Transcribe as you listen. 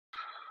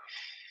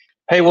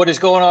Hey, what is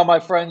going on, my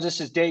friends? This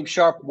is Dave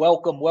Sharp.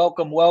 Welcome,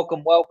 welcome,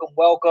 welcome, welcome,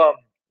 welcome.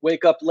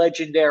 Wake Up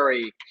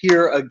Legendary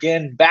here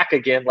again, back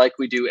again, like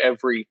we do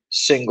every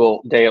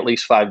single day, at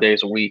least 5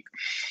 days a week.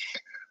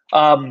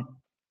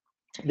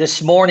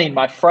 This morning,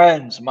 my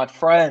friends,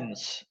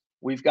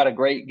 we've got a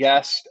great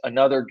guest,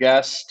 another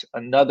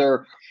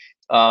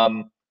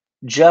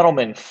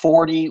gentleman,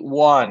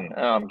 41.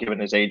 I'm giving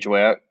his age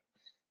away.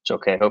 It's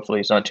okay. Hopefully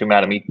he's not too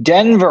mad at me.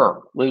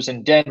 Lives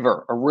in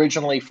Denver,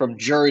 originally from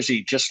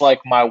Jersey, just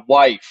like my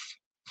wife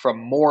from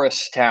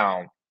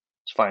Morristown.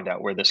 Let's find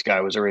out where this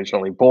guy was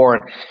originally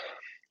born.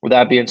 With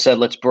that being said,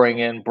 let's bring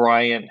in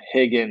Brian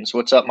Higgins.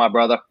 What's up, my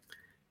brother?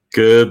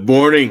 Good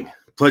morning.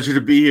 Pleasure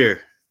to be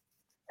here.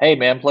 Hey,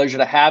 man, pleasure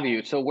to have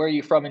you. So where are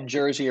you from in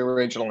Jersey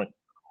originally?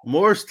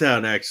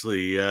 Morristown,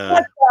 actually.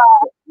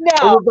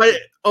 No.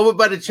 Over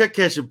by the check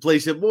cashing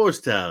place at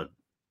Morristown.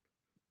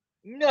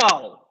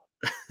 No.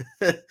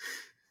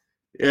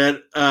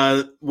 And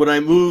when I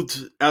moved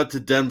out to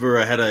Denver,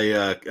 I had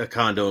a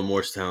condo in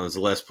Morristown. It was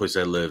the last place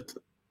I lived.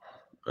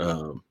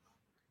 Small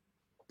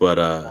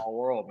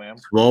world, man.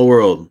 Small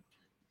world.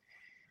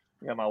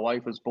 Yeah, my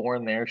wife was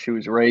born there. She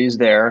was raised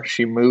there.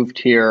 She moved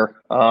here,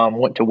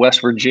 went to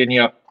West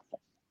Virginia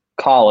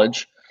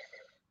College,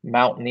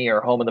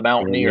 Mountaineer, home of the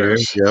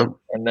Mountaineers. Yeah.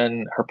 And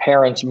then her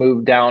parents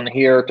moved down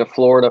here to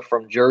Florida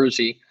from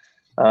Jersey,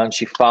 and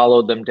she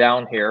followed them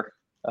down here.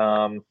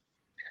 And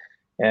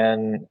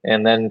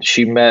then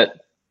she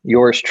met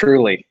yours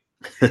truly.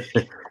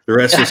 The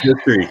rest is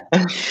history.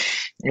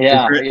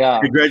 Yeah.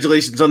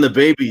 Congratulations on the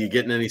baby. You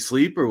getting any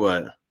sleep or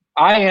what?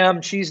 I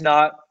am. She's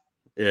not.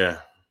 Yeah.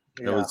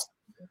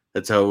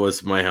 That's how it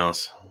was in my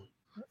house.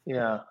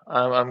 Yeah,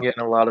 I'm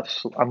getting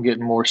I'm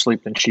getting more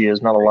sleep than she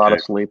is. Not a lot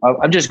of sleep.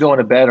 I'm just going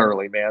to bed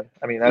early, man.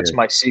 I mean, that's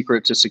my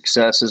secret to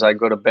success. Is I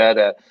go to bed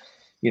at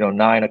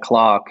 9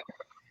 o'clock.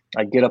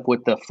 I get up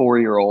with the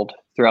 4-year-old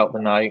throughout the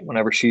night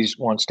whenever she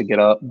wants to get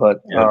up.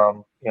 But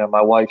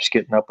my wife's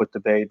getting up with the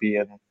baby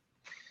and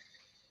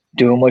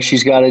doing what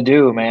she's got to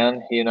do,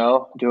 man.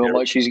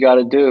 What she's got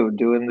to do,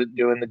 doing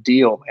the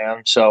deal,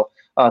 man. So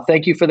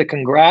thank you for the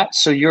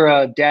congrats. So you're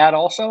a dad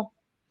also?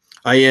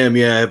 I am,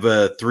 yeah. I have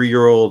a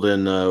 3-year-old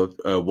and a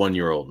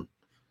 1-year-old.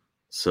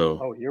 So.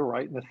 Oh, you're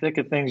right in the thick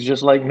of things,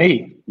 just like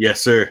me.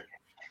 Yes, sir.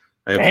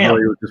 I am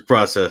familiar with this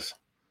process.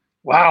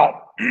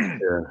 Wow.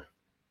 Yeah.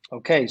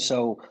 Okay,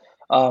 so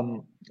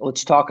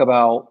let's talk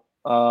about.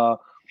 I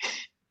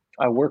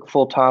work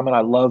full time and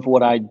I love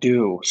what I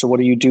do. So, what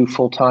do you do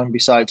full time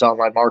besides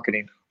online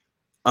marketing?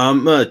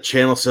 I'm a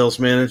channel sales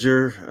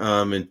manager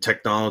in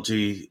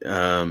technology.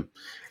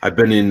 I've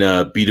been in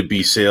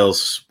B2B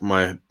sales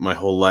my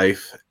whole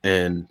life,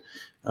 and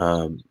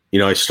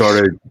I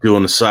started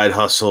doing a side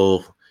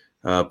hustle,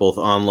 both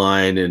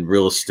online and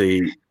real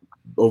estate,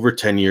 over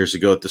 10 years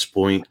ago at this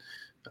point.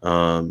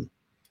 I'm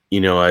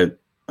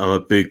a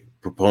big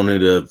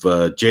proponent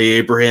of Jay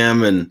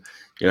Abraham and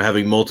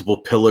having multiple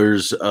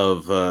pillars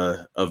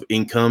of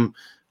income.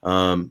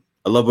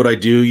 I love what I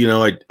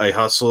do. I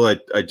hustle.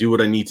 I do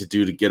what I need to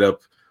do to get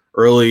up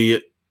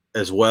early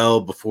as well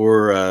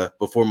before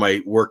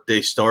my work day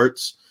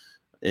starts,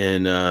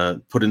 and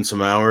put in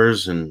some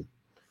hours and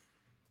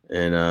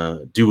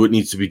do what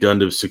needs to be done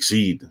to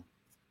succeed.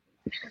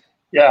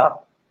 Yeah,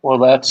 well,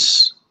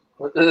 that's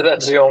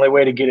the only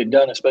way to get it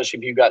done, especially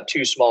if you've got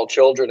 2 small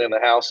children in the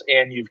house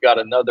and you've got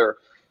another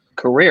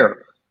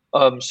career.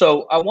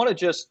 So I want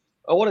to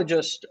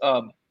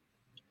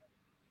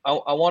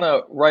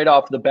right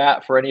off the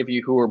bat, for any of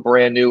you who are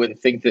brand new and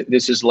think that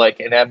this is like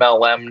an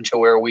MLM to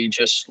where we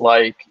just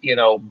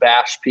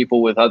bash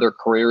people with other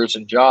careers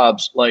and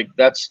jobs,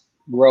 that's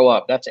grow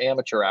up. That's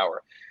amateur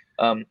hour.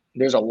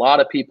 There's a lot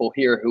of people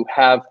here who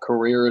have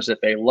careers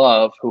that they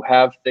love, who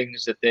have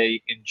things that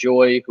they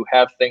enjoy, who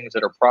have things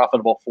that are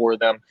profitable for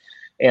them.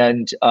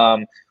 And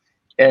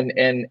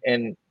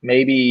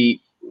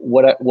maybe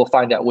we'll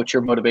find out what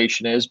your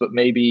motivation is, but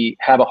maybe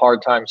have a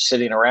hard time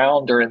sitting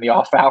around during the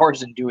off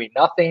hours and doing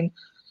nothing.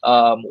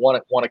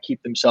 Want to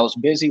keep themselves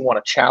busy,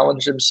 want to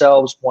challenge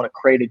themselves, want to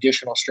create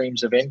additional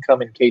streams of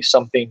income in case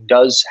something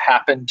does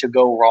happen to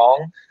go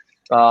wrong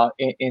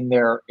in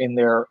their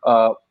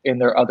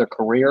other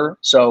career.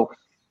 So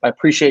I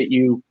appreciate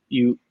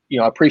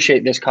I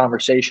appreciate this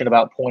conversation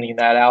about pointing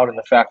that out and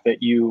the fact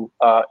that you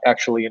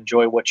actually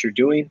enjoy what you're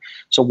doing.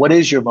 So what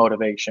is your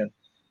motivation,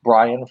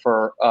 Brian,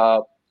 for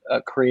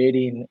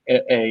creating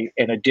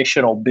an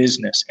additional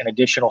business, an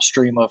additional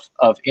stream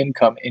of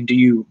income? And do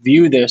you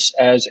view this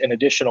as an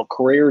additional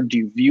career? Do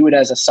you view it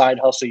as a side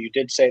hustle? You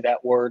did say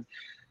that word,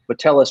 but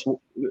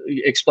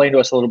explain to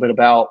us a little bit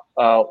about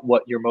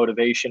what your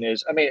motivation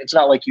is. I mean, it's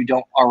not like you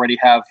don't already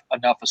have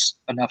enough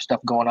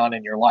stuff going on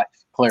in your life,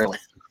 clearly.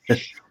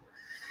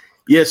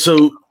 Yeah,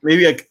 so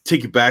maybe I could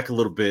take you back a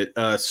little bit.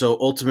 So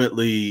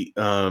ultimately,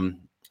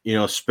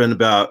 spent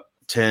about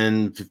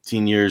 10,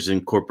 15 years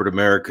in corporate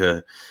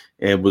America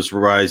and was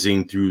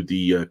rising through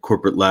the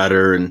corporate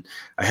ladder. And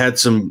I had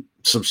some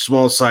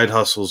small side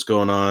hustles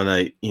going on.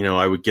 I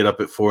would get up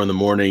at 4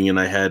 a.m. and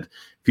I had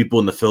people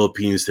in the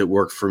Philippines that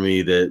worked for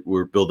me that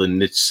were building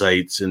niche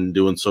sites and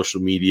doing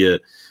social media.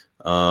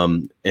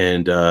 Then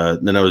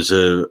I was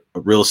a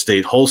real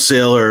estate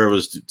wholesaler. I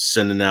was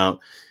sending out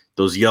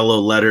those yellow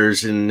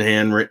letters in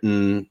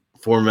handwritten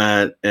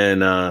format,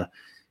 and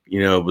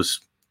it was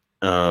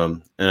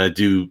and I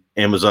do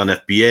Amazon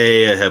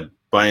FBA. I have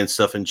buying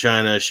stuff in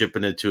China,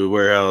 shipping it to a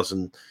warehouse,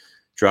 and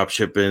drop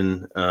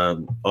shipping,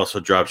 also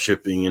drop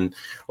shipping. And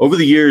over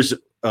the years,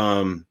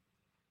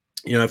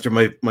 after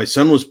my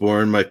son was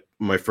born, my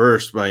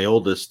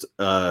oldest,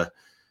 I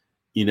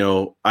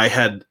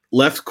had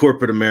left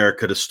corporate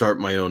America to start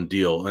my own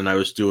deal, and I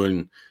was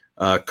doing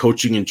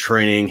coaching and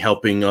training,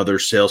 helping other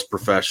sales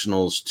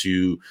professionals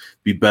to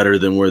be better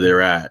than where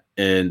they're at.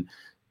 And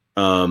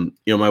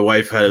my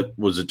wife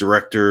was a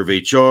director of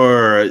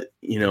HR.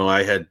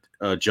 I had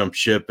jumped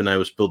ship, and I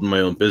was building my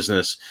own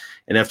business.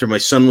 And after my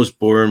son was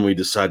born, we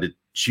decided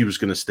she was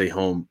going to stay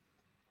home,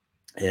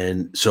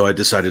 and so I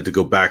decided to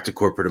go back to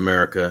corporate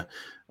America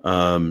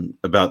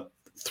about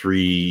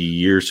 3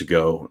 years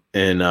ago.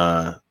 And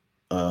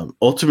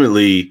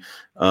ultimately,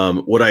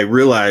 what I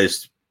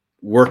realized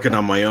working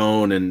on my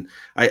own, and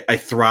I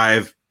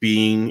thrive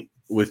being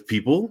with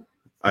people.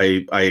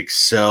 I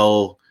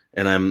excel,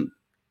 and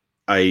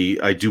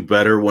I do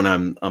better when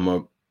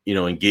I'm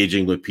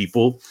engaging with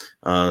people.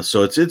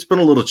 So it's been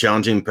a little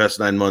challenging the past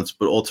 9 months,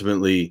 but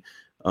ultimately,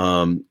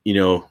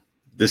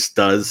 this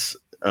does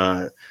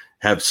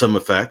have some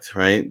effect,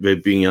 right?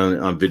 Being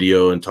on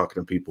video and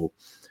talking to people.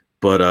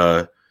 But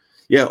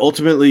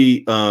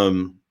ultimately,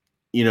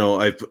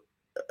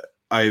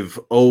 I've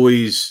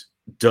always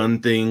done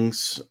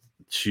things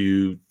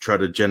to try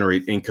to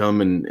generate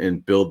income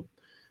and build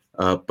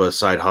up a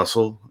side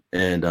hustle.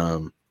 And,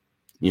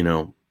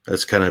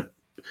 that's kind of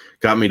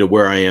got me to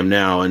where I am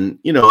now. And,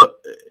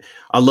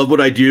 I love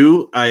what I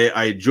do.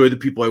 I enjoy the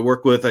people I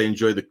work with. I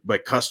enjoy my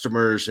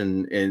customers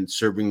and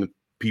serving the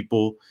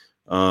people,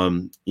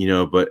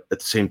 but at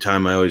the same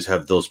time, I always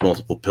have those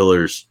multiple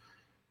pillars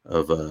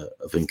of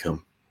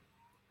income.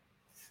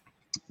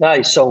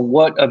 Nice. So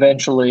what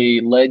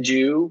eventually led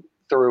you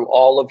through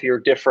all of your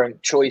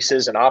different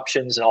choices and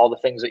options and all the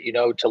things that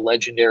to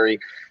Legendary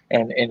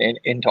and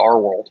into our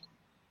world?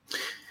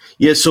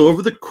 Yeah. So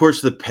over the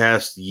course of the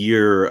past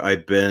year,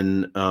 I've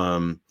been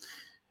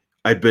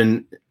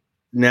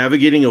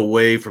navigating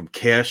away from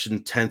cash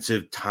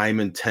intensive, time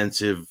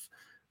intensive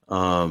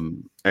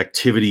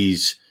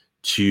activities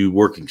to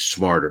working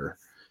smarter.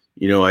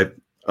 A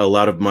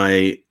lot of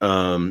my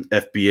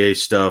FBA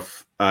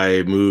stuff,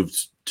 I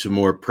moved to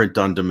more print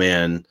on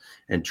demand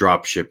and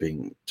drop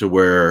shipping, to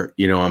where,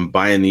 I'm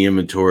buying the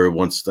inventory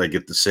once I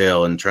get the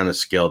sale and trying to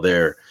scale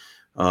there.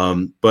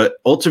 But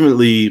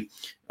ultimately,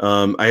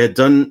 I had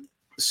done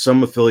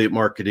some affiliate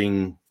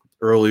marketing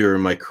earlier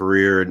in my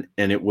career,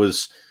 and it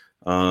was,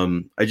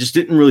 I just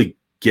didn't really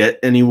get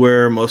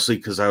anywhere, mostly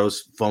because I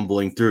was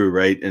fumbling through.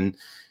 Right. And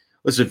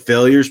listen,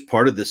 failure is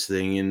part of this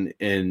thing.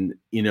 And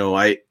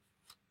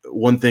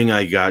one thing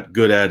I got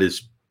good at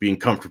is being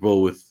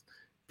comfortable with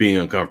being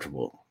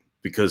uncomfortable,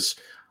 because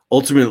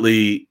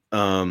ultimately,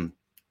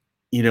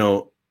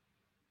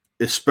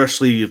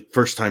 especially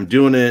first time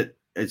doing it,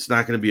 it's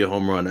not going to be a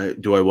home run.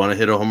 Do I want to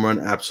hit a home run?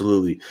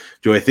 Absolutely.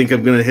 Do I think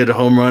I'm going to hit a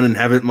home run and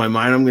have it in my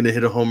mind I'm going to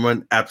hit a home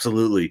run?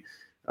 Absolutely.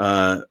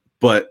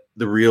 But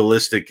the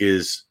realistic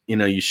is,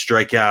 you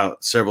strike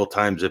out several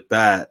times at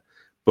bat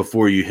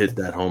before you hit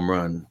that home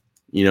run,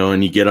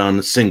 and you get on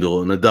a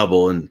single and a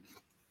double, and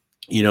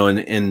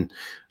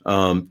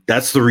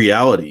that's the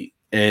reality.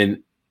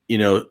 And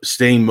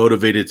staying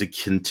motivated to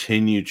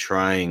continue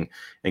trying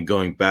and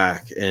going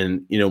back.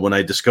 And when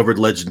I discovered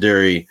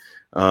Legendary,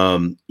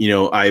 Ivan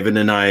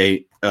and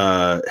I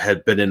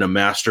had been in a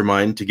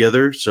mastermind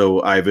together.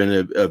 So Ivan,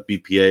 a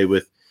BPA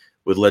with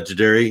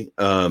Legendary,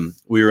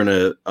 we were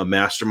in a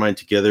mastermind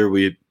together.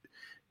 We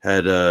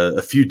had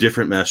a few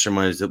different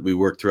masterminds that we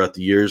worked throughout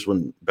the years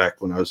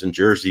back when I was in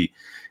Jersey.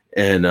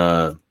 And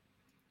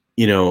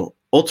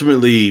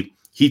ultimately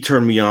he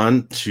turned me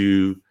on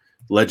to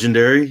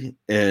Legendary,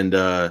 and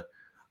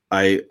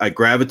I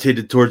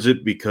gravitated towards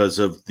it because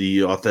of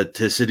the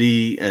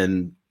authenticity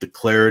and the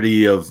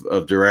clarity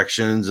of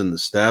directions and the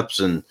steps.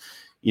 And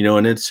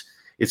and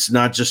it's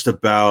not just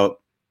about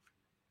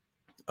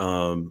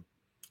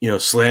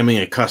slamming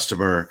a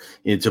customer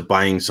into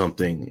buying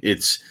something.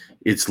 It's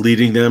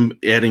leading them,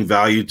 adding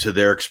value to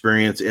their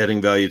experience,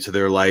 adding value to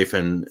their life,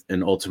 and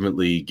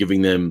ultimately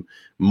giving them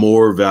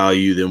more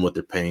value than what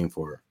they're paying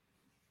for.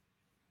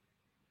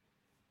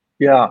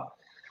 Yeah.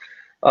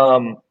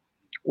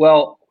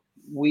 Well,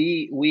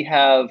 we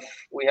have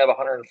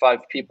 105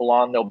 people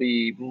on. There'll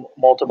be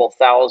multiple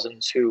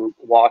thousands who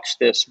watch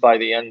this by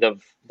the end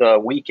of the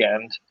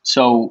weekend.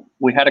 So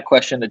we had a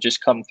question that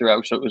just come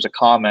through. So it was a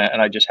comment,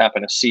 and I just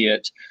happened to see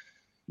it.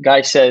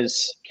 Guy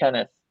says,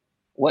 Kenneth,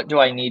 what do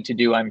I need to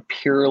do? I'm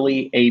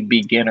purely a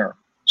beginner.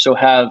 So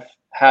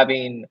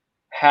having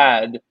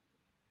had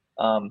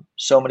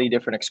so many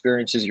different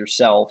experiences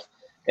yourself,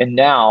 and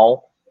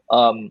now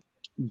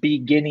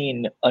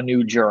beginning a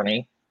new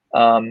journey,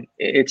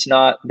 It's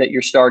not that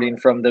you're starting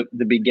from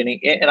the beginning.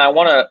 And I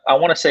want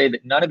to say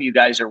that none of you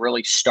guys are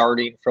really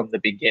starting from the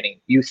beginning.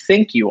 You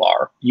think you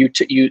are.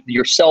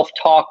 Your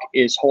self-talk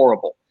is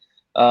horrible.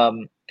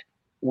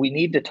 We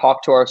need to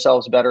talk to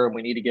ourselves better, and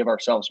we need to give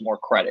ourselves more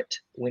credit.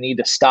 We need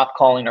to stop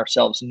calling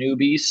ourselves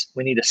newbies.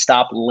 We need to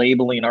stop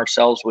labeling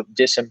ourselves with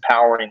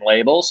disempowering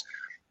labels.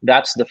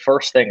 That's the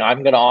first thing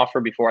I'm going to offer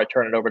before I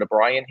turn it over to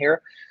Brian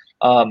here.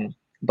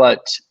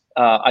 But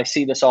I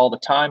see this all the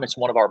time. It's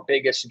one of our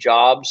biggest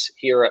jobs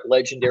here at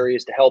Legendary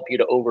is to help you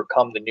to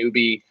overcome the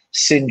newbie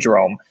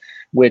syndrome,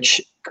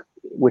 which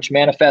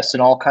manifests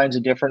in all kinds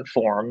of different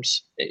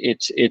forms.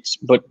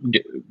 But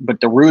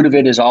the root of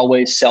it is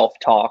always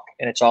self-talk,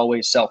 and it's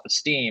always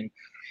self-esteem.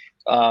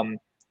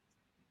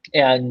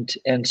 And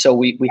so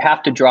we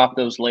have to drop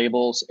those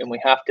labels, and we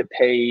have to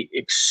pay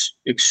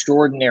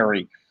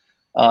extraordinary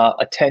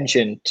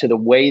attention to the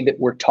way that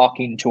we're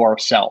talking to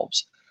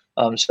ourselves.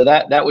 So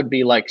that would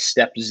be like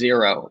step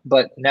 0.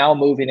 But now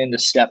moving into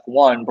step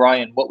 1,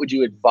 Brian, what would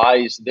you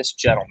advise this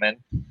gentleman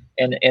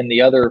and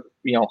the other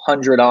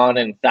 100 on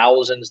and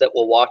thousands that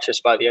will watch us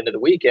by the end of the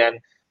weekend?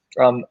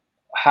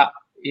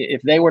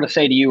 If they were to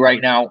say to you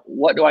right now,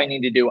 what do I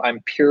need to do?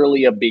 I'm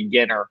purely a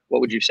beginner.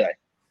 What would you say?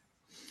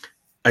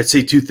 I'd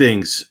say 2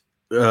 things.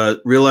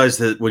 Realize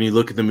that when you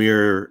look in the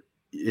mirror,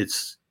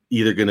 it's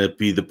either going to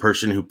be the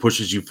person who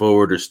pushes you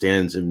forward or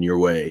stands in your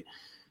way.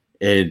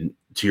 And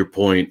to your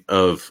point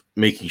of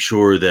making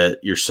sure that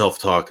your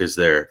self-talk is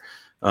there.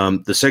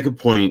 The second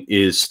point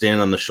is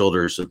stand on the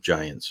shoulders of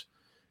giants.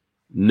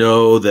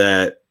 Know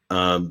that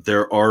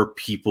there are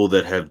people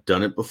that have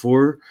done it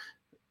before.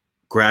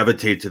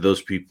 Gravitate to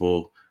those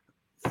people,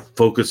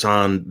 focus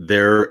on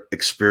their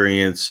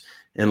experience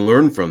and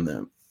learn from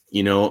them.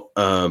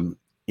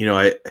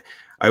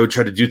 I would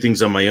try to do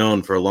things on my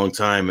own for a long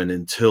time. And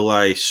until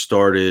I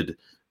started,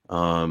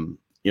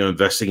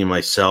 investing in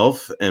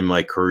myself and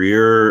my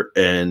career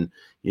and,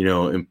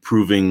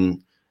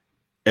 improving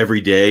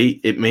every day,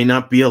 it may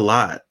not be a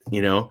lot,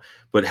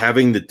 but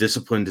having the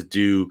discipline to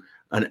do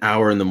an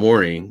hour in the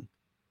morning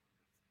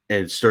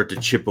and start to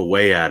chip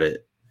away at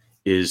it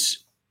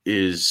is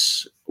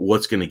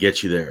what's going to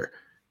get you there.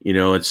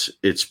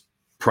 It's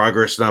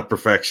progress, not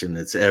perfection.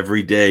 It's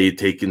every day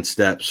taking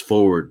steps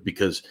forward,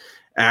 because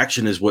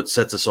action is what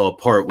sets us all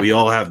apart. We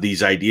all have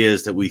these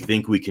ideas that we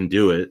think we can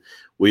do it.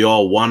 We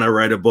all want to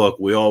write a book.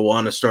 We all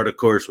want to start a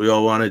course. We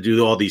all want to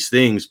do all these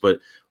things. But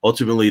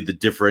ultimately, the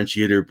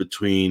differentiator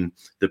between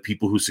the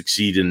people who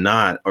succeed and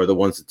not are the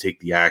ones that take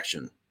the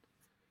action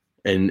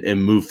and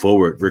move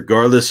forward.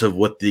 Regardless of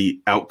what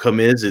the outcome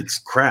is, it's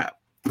crap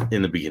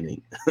in the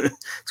beginning.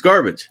 It's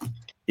garbage,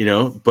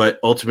 but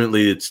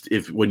ultimately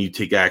when you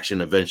take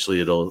action, eventually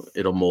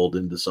it'll mold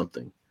into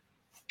something.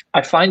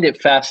 I find it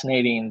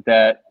fascinating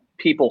that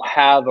people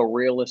have a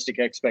realistic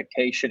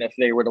expectation. If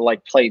they were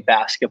to play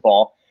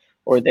basketball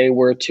or they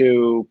were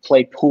to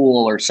play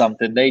pool or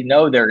something, they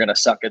know they're going to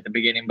suck at the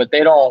beginning, but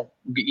they don't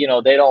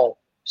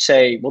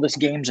say, well, this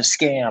game's a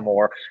scam,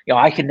 or,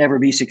 I can never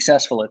be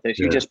successful at this.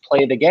 Yeah. You just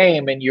play the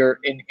game, and you're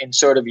in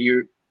sort of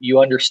you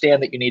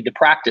understand that you need to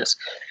practice.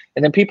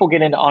 And then people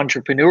get into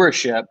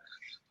entrepreneurship.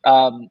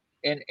 And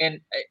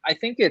I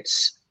think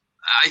it's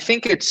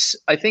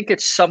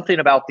something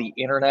about the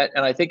internet,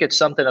 and I think it's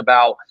something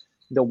about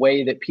the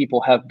way that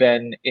people have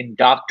been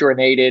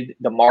indoctrinated,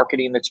 the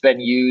marketing that's been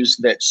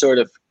used, that sort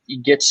of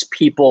gets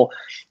people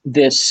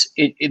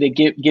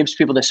it gives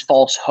people this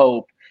false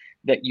hope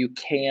that you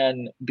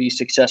can be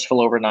successful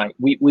overnight.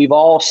 We've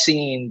all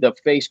seen the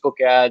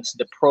Facebook ads,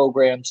 the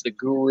programs, the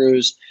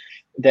gurus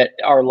that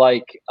are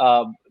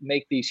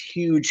make these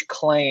huge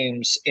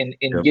claims and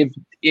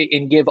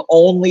give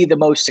only the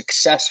most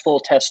successful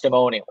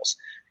testimonials,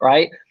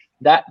 right?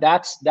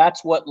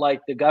 That's what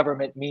the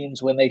government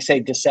means when they say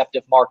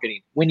deceptive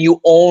marketing. When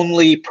you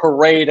only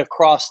parade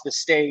across the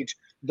stage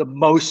the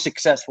most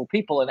successful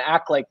people and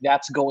act like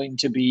that's going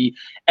to be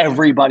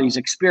everybody's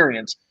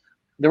experience.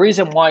 The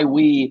reason why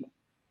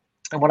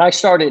when I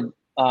started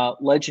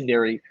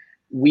Legendary,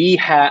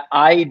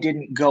 I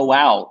didn't go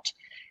out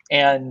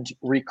and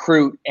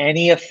recruit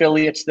any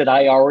affiliates that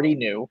I already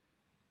knew.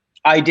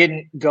 I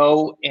didn't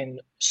go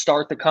and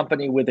start the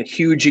company with a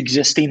huge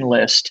existing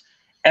list.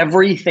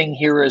 Everything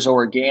here is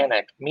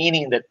organic,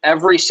 meaning that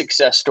every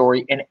success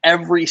story and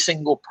every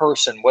single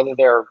person, whether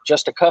they're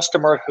just a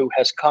customer who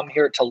has come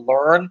here to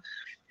learn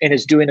and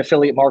is doing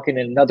affiliate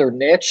marketing in another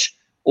niche,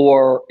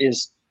 or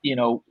is,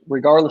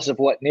 regardless of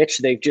what niche,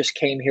 they've just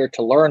came here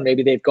to learn.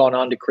 Maybe they've gone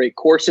on to create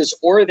courses,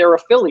 or they're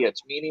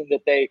affiliates, meaning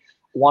that they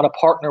want to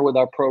partner with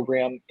our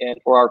program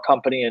or our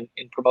company and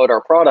promote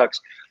our products.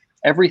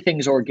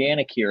 Everything's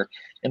organic here.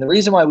 And the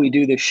reason why we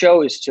do this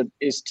show is to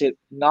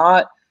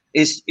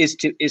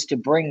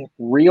bring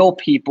real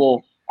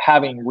people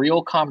having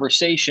real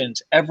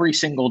conversations every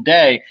single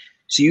day,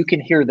 so you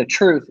can hear the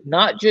truth,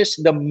 not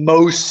just the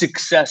most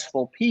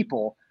successful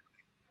people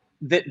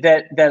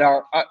that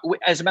are,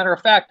 as a matter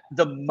of fact,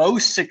 the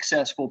most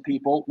successful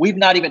people we've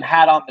not even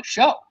had on the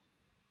show.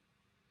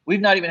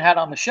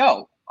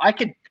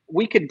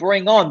 We could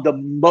bring on the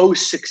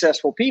most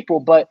successful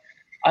people, but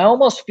I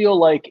almost feel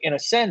like, in a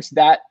sense,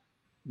 that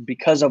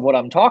because of what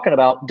I'm talking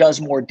about, does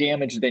more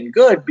damage than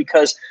good,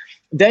 because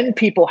then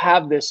people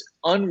have this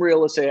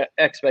unrealistic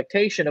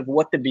expectation of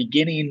what the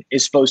beginning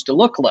is supposed to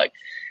look like.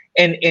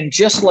 And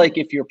just like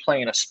if you're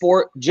playing a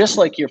sport, just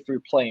like if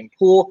you're playing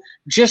pool,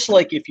 just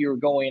like if you're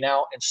going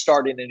out and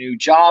starting a new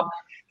job,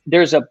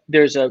 there's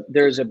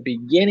a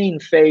beginning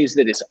phase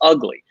that is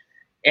ugly,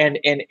 and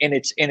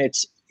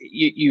it's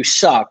you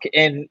suck,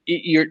 and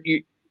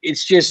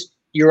it's just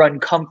you're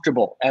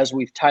uncomfortable, as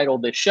we've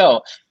titled this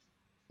show.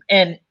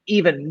 And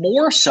even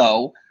more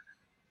so,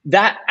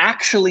 that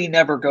actually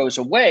never goes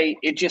away.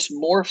 It just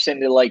morphs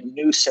into like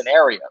new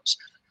scenarios.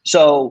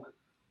 So,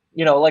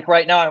 like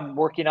right now I'm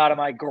working out of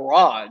my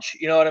garage.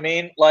 You know what I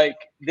mean? Like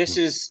this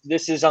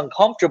is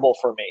uncomfortable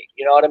for me.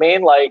 You know what I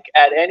mean? Like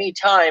at any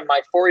time my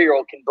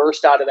 4-year-old can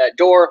burst out of that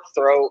door,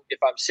 if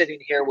I'm sitting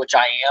here, which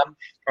I am,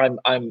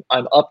 I'm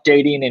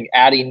updating and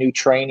adding new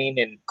training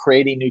and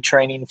creating new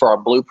training for our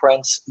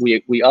blueprints.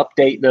 We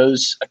update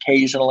those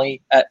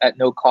occasionally at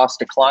no cost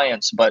to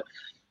clients, but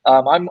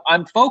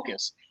I'm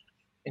focused,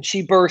 and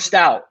she burst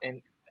out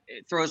and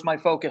it throws my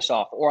focus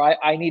off, or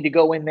I need to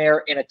go in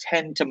there and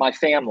attend to my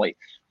family,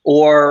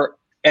 or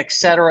et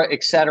cetera,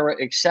 et cetera,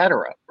 et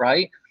cetera,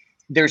 right?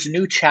 There's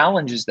new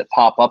challenges that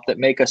pop up that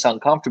make us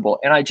uncomfortable.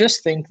 And I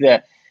just think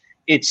that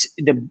it's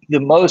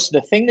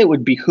the thing that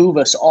would behoove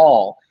us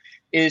all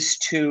is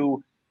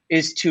to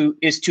invite,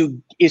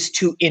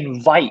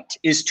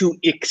 is to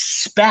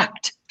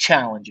expect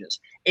challenges.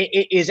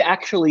 It is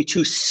actually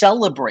to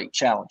celebrate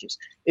challenges,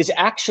 is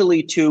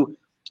actually to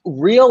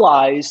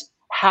realize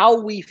how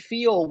we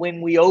feel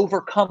when we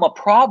overcome a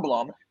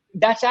problem.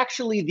 That's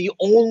actually the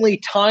only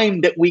time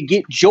that we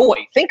get joy.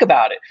 Think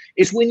about it.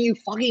 Is when you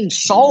fucking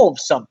solve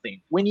something,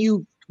 when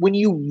you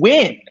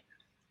win.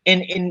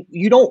 And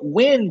you don't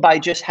win by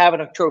just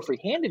having a trophy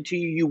handed to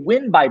you. You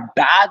win by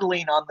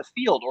battling on the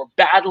field or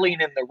battling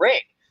in the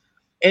ring.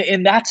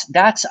 And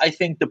that's I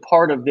think the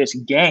part of this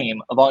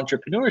game of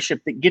entrepreneurship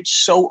that gets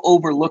so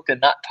overlooked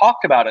and not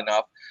talked about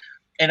enough.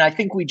 And I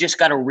think we just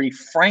got to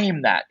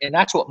reframe that. And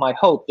that's what my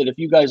hope, that if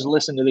you guys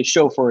listen to this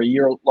show for a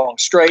year long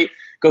straight,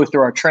 go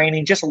through our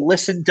training, just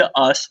listen to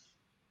us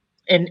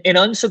and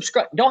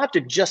unsubscribe. Don't have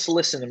to just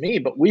listen to me,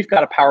 but we've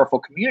got a powerful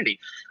community.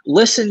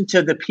 Listen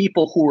to the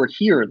people who are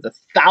here, the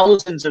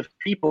thousands of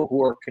people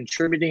who are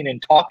contributing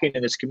and talking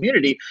in this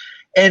community.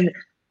 And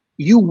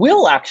you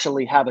will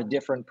actually have a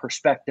different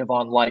perspective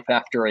on life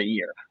after a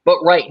year.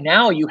 But right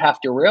now, you have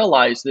to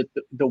realize that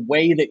the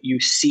way that you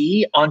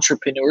see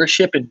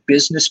entrepreneurship and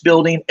business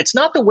building, it's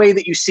not the way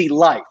that you see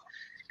life.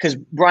 Because,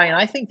 Brian,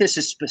 I think this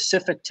is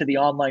specific to the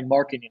online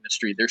marketing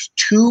industry. There's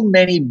too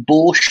many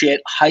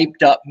bullshit,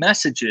 hyped up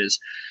messages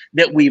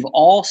that we've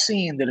all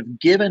seen that have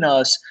given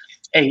us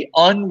a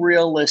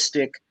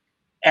unrealistic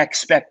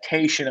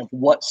expectation of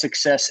what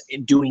success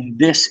in doing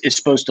this is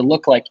supposed to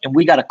look like, and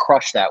we got to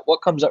crush that.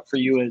 What comes up for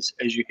you as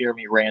you hear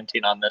me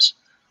ranting on this?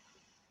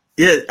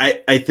 Yeah,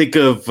 I think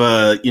of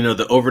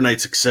the overnight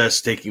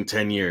success taking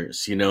 10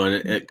 years, and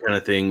kind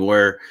of thing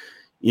where,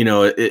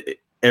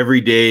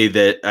 every day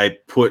that I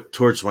put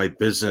towards my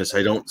business,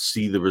 I don't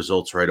see the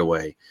results right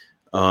away,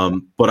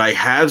 but I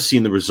have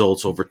seen the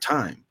results over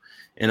time,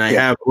 and I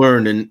have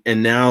learned,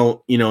 and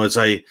now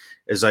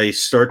as I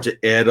start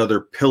to add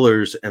other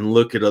pillars and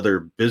look at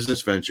other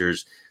business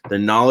ventures, the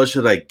knowledge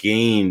that I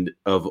gained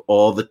of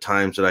all the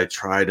times that I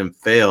tried and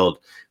failed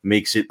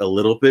makes it a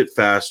little bit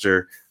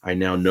faster. I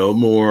now know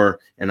more,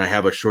 and I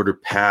have a shorter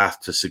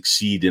path to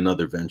succeed in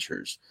other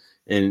ventures.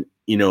 And,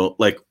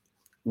 like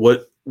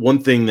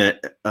one thing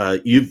that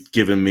you've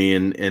given me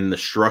and the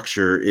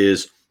structure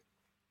is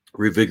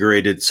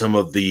revigorated some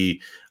of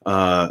the,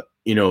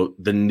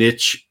 the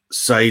niche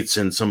sites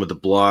and some of the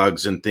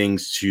blogs and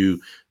things to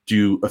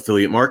do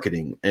affiliate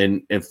marketing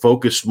and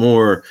focus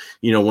more.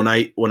 When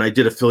I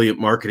did affiliate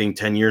marketing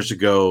 10 years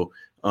ago,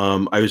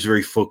 I was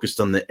very focused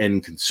on the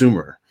end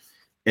consumer.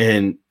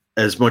 And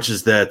as much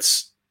as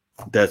that's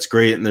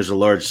great, and there's a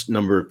large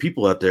number of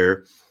people out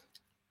there,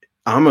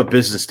 I'm a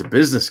business to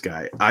business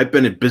guy. I've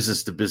been in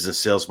business to business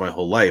sales my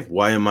whole life.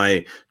 Why am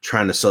I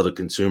trying to sell to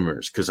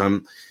consumers? Because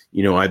I'm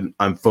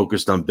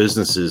focused on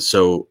businesses.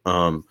 So,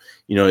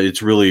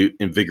 it's really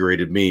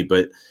invigorated me.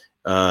 But,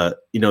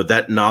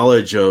 that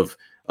knowledge of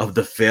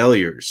the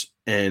failures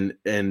and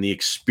the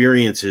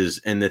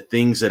experiences and the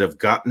things that have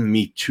gotten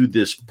me to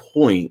this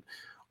point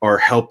are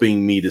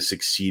helping me to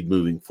succeed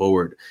moving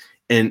forward.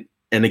 And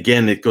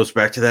again, it goes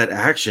back to that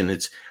action.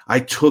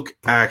 I took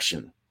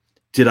action.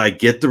 Did I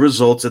get the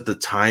results at the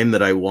time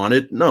that I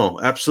wanted? No,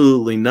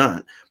 absolutely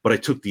not. But I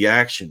took the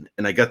action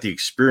and I got the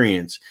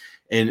experience.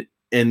 And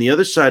the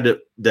other side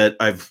that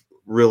I've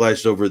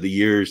realized over the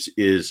years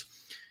is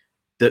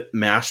that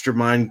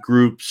mastermind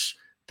groups,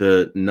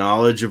 the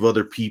knowledge of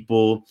other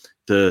people,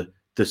 the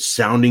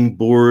sounding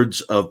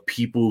boards of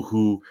people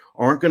who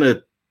aren't going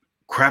to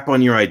crap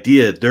on your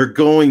idea. They're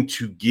going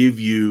to give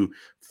you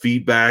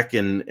feedback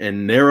and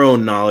their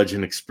own knowledge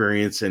and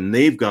experience, and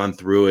they've gone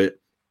through it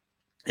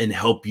and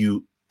help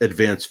you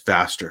advance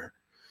faster.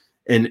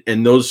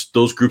 And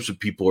those groups of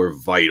people are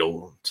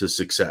vital to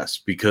success,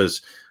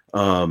 because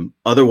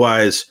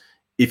otherwise,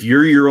 if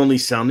you're your only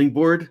sounding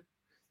board,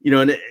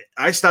 and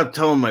I stopped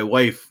telling my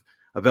wife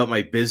about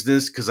my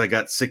business because I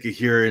got sick of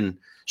hearing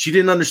she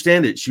didn't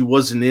understand it. She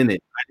wasn't in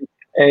it.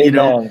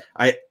 Amen.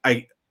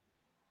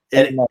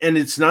 And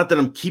it's not that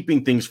I'm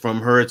keeping things from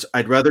her.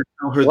 I'd rather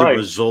tell her the Right.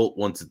 result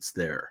once it's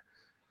there.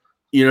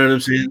 You know what I'm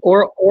saying?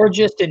 Or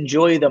just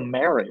enjoy the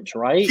marriage,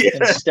 right? Yeah.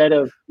 Instead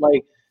of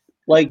like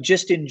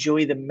just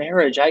enjoy the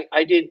marriage.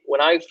 I did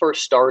when I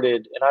first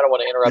started, and I don't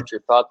want to interrupt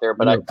your thought there,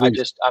 but No,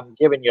 please. I'm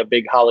giving you a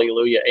big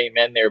hallelujah,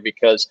 amen there,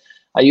 because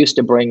I used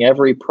to bring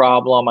every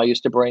problem, I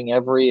used to bring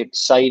every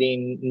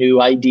exciting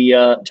new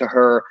idea to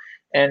her.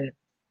 And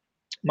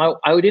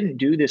I didn't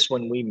do this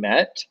when we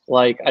met.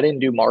 Like, I didn't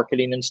do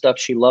marketing and stuff.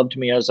 She loved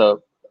me as a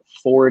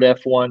Ford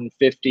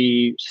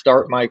F-150,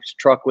 start my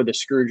truck with a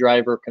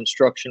screwdriver,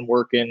 construction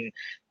working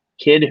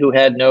kid who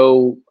had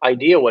no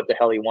idea what the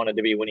hell he wanted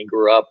to be when he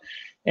grew up.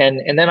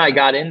 And then I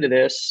got into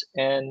this,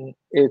 and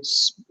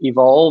it's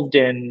evolved,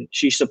 and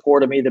she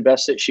supported me the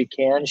best that she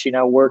can. She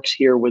now works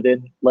here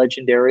within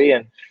Legendary,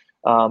 and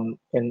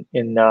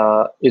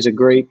is a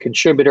great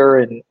contributor,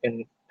 and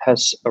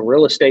has a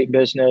real estate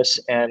business.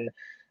 And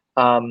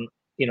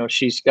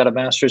she's got a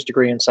master's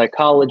degree in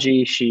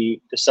psychology.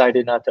 She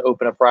decided not to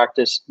open a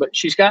practice, but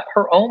she's got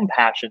her own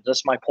passions.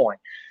 That's my point.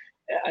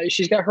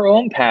 She's got her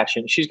own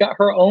passion. She's got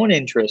her own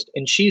interest,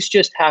 and she's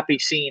just happy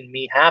seeing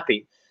me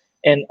happy.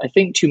 And I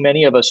think too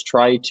many of us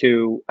I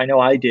know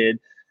I did,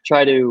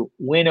 try to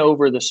win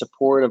over the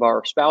support of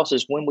our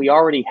spouses when we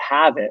already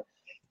have it,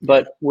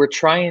 but we're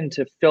trying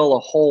to fill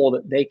a hole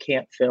that they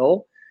can't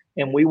fill.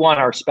 And we want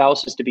our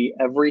spouses to be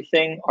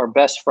everything, our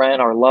best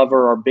friend, our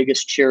lover, our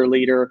biggest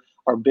cheerleader,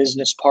 our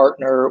business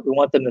partner. We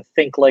want them to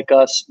think like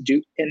us.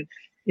 And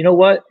you know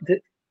what?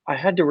 I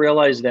had to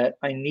realize that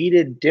I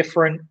needed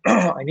different,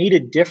 like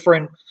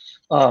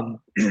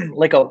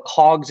a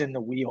cogs in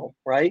the wheel,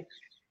 right?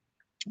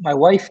 My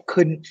wife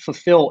couldn't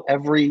fulfill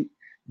every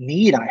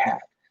need I had,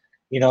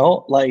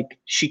 like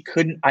she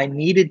couldn't. I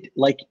needed,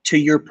 like, to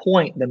your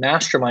point, the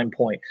mastermind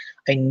point,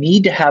 I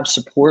need to have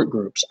support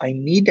groups. I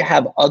need to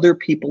have other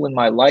people in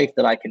my life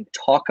that I can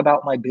talk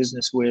about my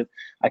business with.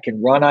 I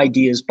can run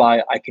ideas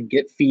by, I can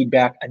get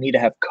feedback. I need to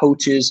have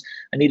coaches.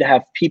 I need to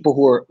have people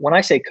who are, when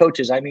I say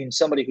coaches, I mean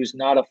somebody who's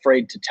not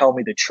afraid to tell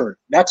me the truth.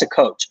 That's a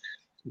coach.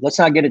 Let's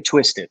not get it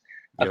twisted.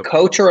 A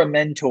coach or a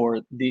mentor,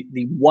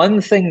 the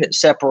one thing that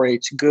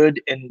separates good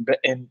and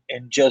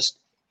just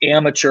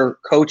amateur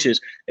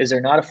coaches is they're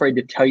not afraid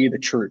to tell you the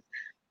truth.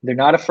 They're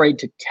not afraid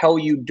to tell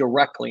you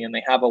directly, and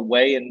they have a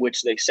way in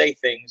which they say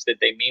things that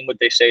they mean what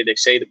they say. They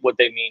say what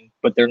they mean,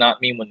 but they're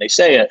not mean when they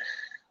say it.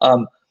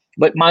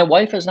 But my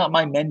wife is not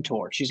my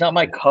mentor. She's not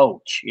my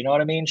coach. You know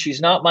what I mean? She's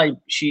not my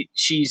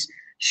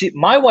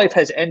my wife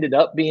has ended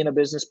up being a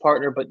business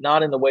partner, but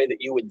not in the way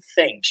that you would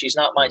think. She's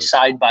not my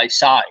side by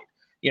side.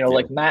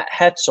 Like Matt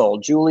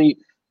Hetzel, Julie,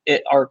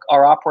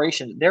 our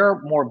operations, they're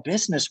more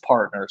business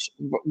partners,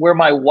 where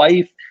my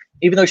wife,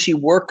 even though she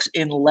works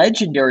in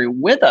Legendary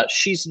with us,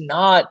 she's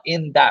not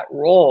in that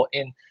role.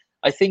 And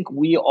I think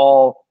we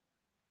all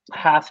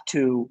have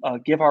to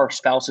give our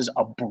spouses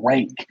a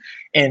break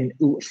and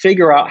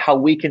figure out how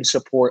we can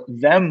support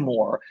them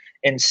more,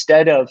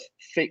 instead of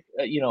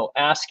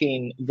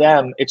asking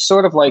them. It's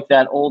sort of like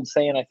that old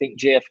saying, I think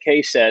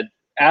JFK said,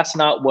 ask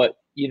not what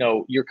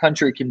your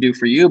country can do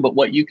for you, but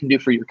what you can do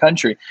for your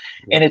country.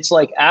 And it's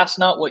like, ask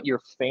not what your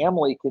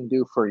family can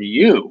do for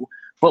you,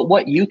 but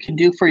what you can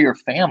do for your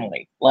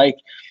family. Like,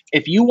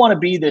 if you want to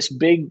be this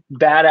big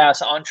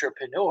badass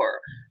entrepreneur,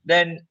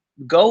 then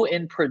go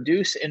and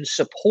produce and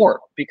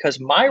support. Because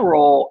my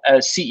role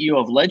as CEO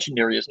of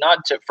Legendary is not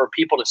for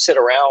people to sit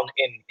around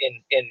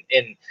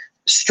and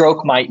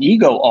stroke my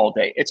ego all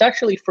day. It's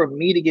actually for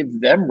me to give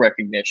them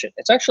recognition.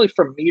 It's actually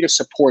for me to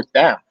support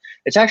them.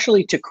 It's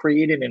actually to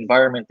create an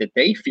environment that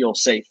they feel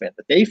safe in,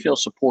 that they feel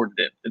supported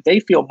in, that they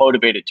feel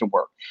motivated to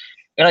work.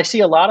 And I see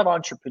a lot of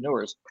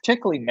entrepreneurs,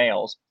 particularly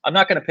males. I'm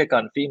not going to pick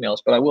on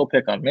females, but I will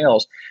pick on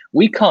males.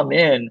 We come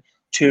in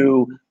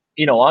to,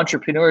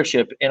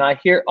 entrepreneurship, and I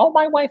hear, oh,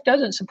 my wife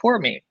doesn't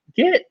support me.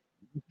 Get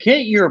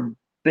your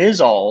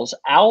bizzles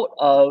out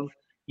of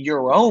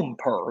your own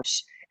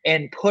purse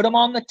and put them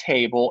on the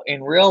table,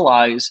 and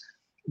realize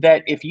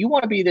that if you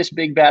want to be this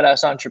big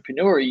badass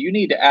entrepreneur, you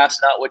need to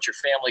ask not what your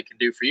family can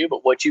do for you,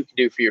 but what you can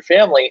do for your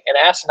family. And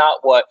ask not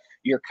what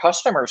your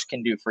customers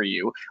can do for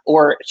you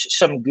or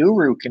some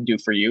guru can do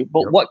for you,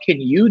 but what can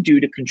you do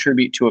to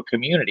contribute to a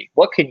community?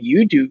 What can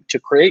you do to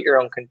create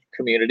your own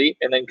community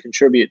and then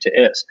contribute to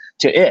it?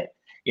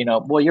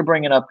 Well, you're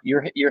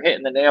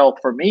hitting the nail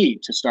for me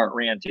to start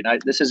ranting.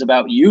 This is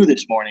about you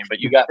this morning, but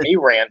you got me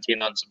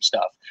ranting on some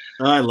stuff.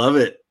 I love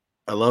it.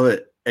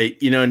 Hey,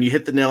 and you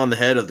hit the nail on the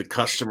head of the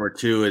customer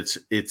too.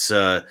 It's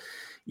I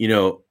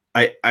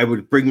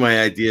would bring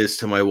my ideas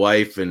to my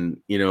wife and,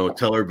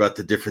 tell her about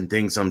the different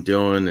things I'm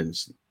doing, and,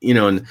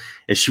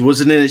 and she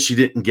wasn't in it. She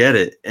didn't get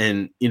it.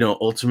 And,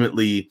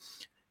 ultimately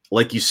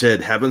like you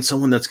said, having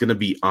someone that's going to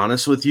be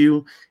honest with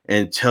you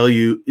and tell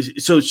you.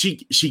 So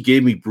she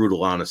gave me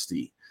brutal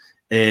honesty,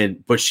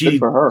 but Good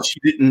for her. she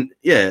didn't,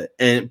 yeah,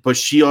 but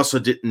she also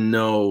didn't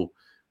know,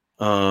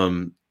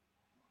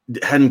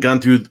 hadn't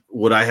gone through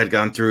what I had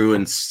gone through,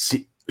 and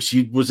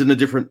she was in a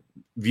different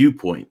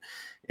viewpoint.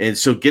 And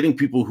so getting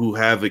people who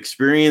have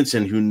experience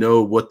and who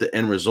know what the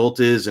end result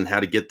is and how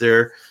to get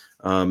there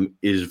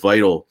is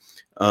vital.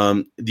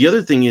 The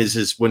other thing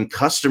is when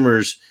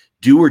customers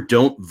do or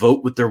don't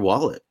vote with their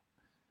wallet.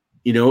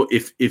 You know,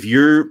 if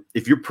you're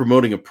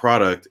promoting a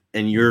product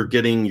and you're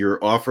getting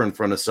your offer in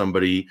front of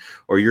somebody,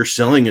 or you're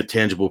selling a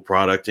tangible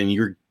product and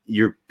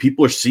your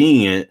people are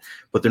seeing it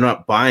but they're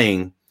not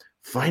buying,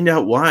 find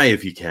out why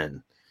if you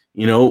can.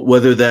 You know,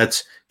 whether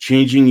that's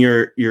changing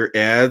your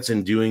ads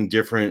and doing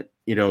different,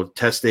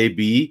 test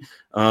A/B,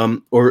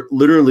 or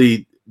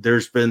literally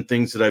there's been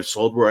things that I've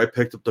sold where I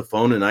picked up the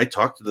phone and I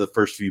talked to the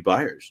first few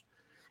buyers.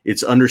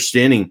 It's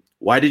understanding,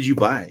 why did you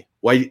buy?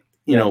 Why,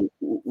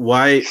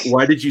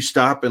 why did you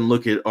stop and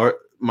look at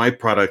my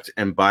product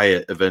and buy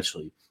it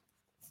eventually?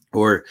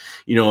 Or,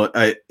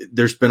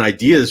 there's been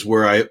ideas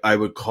where I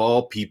would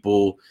call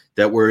people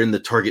that were in the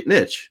target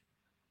niche,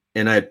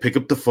 and I'd pick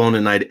up the phone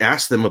and I'd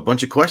ask them a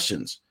bunch of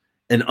questions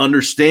and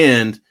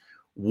understand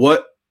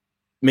what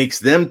makes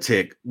them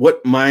tick.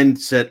 What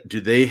mindset do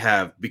they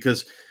have?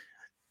 Because,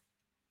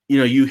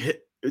 you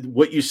hit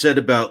what you said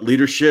about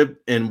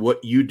leadership and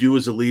what you do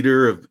as a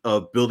leader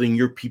of building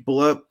your people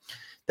up.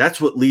 That's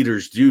what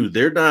leaders do.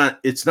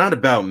 It's not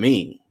about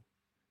me.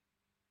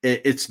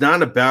 It's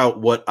not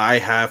about what I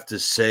have to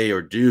say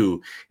or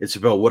do. It's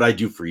about what I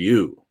do for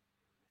you.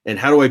 And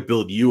how do I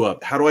build you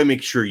up? How do I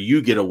make sure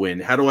you get a win?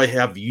 How do I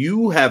have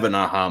you have an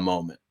aha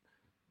moment?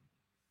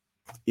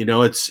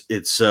 That's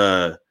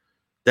the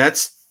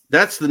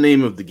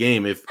name of the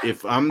game.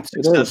 If I'm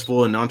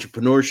successful in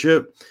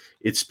entrepreneurship,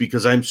 it's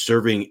because I'm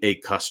serving a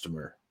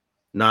customer,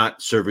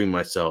 not serving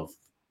myself.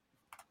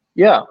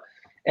 Yeah.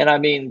 And I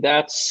mean,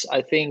 I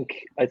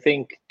think, if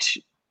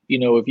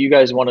you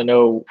guys want to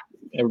know,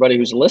 everybody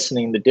who's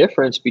listening, the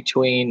difference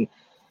between,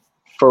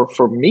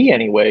 for me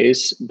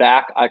anyways,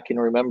 back, I can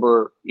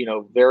remember,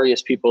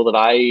 various people that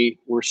I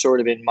were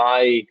sort of in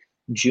my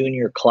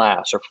junior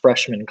class or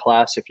freshman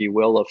class, if you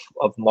will,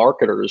 of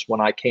marketers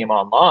when I came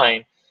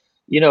online.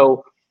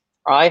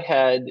 I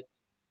had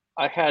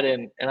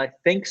and I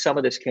think some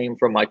of this came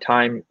from my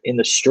time in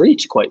the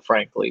streets, quite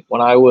frankly,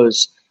 when I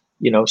was,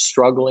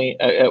 struggling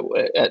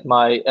at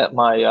my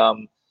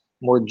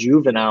more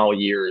juvenile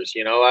years.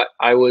 I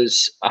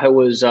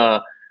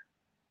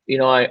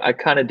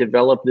kind of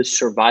developed this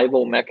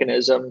survival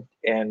mechanism,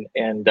 and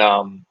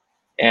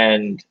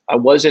I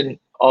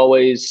wasn't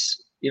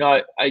always,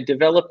 I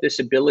developed this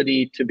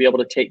ability to be able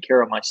to take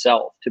care of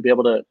myself, to be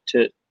able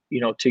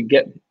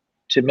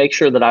to make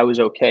sure that I was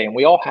okay. And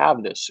we all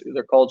have this.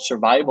 They're called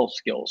survival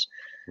skills.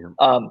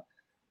 Yeah.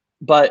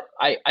 But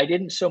I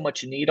didn't so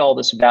much need all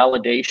this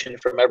validation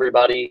from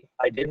everybody.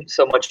 I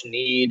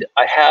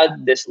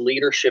had this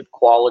leadership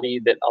quality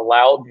that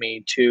allowed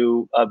me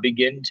to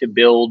begin to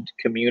build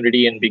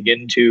community and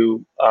begin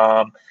to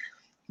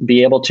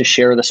be able to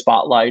share the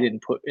spotlight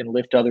and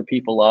lift other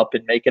people up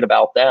and make it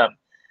about them.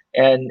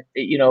 And,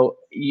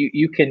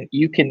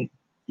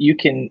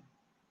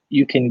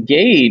 you can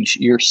gauge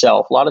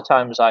yourself. A lot of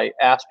times I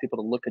ask people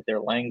to look at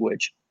their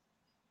language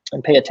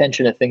and pay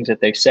attention to things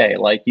that they say.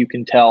 Like, you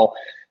can tell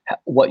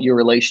what your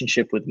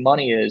relationship with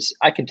money is.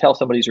 I can tell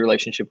somebody's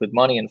relationship with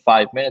money in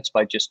 5 minutes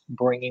by just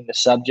bringing the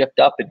subject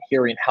up and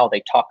hearing how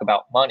they talk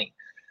about money.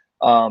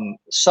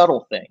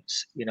 Subtle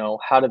things,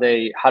 how do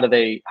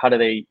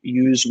they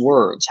use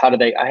words? I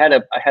had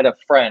a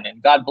friend,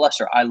 and God bless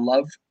her. I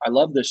love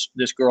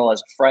this girl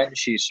as a friend.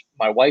 She's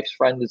my wife's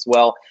friend as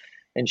well.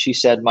 And she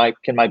said,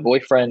 can my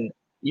boyfriend,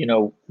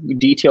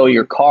 detail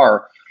your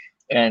car?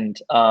 And,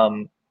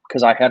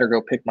 cause I had her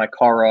go pick my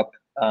car up,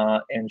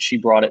 and she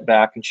brought it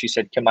back and she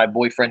said, can my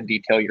boyfriend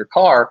detail your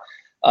car?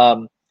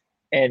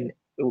 And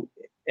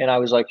I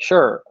was like,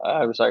 sure.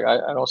 I was like,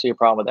 I don't see a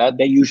problem with that.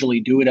 They usually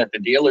do it at the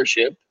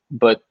dealership,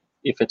 but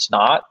if it's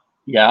not,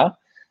 yeah.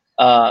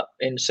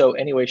 And so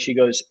anyway, she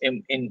goes,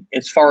 in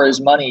as far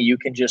as money, you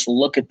can just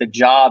look at the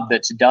job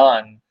that's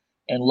done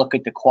and look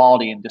at the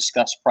quality and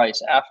discuss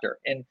price after.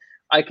 And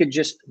I could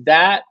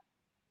that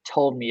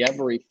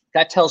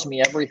tells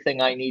me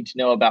everything I need to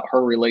know about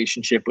her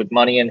relationship with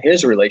money and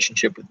his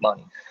relationship with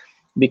money.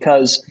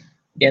 Because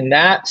in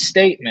that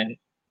statement,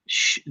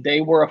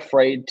 they were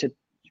afraid to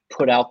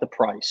put out the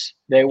price.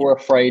 They were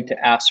afraid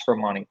to ask for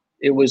money.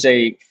 It was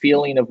a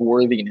feeling of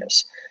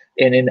worthiness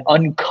and an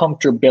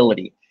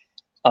uncomfortability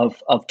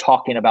of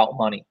talking about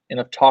money and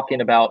of talking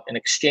about an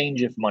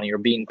exchange of money or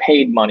being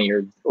paid money,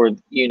 or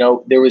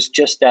there was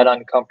just that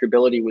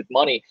uncomfortability with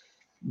money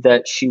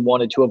that she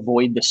wanted to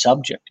avoid the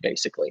subject,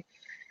 basically.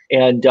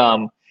 And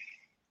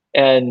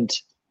in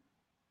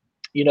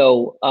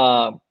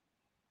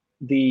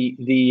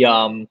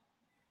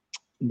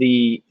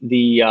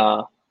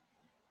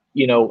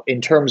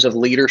terms of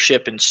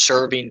leadership and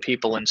serving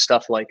people and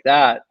stuff like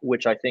that,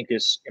 which I think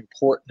is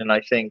important. And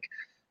I think,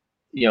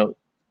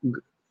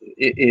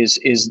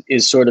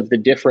 is sort of the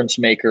difference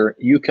maker.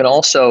 You can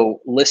also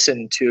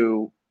listen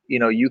to,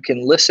 you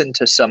can listen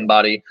to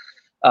somebody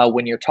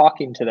when you're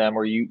talking to them,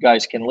 or you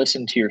guys can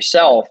listen to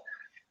yourself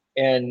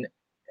and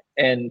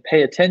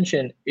pay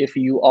attention. If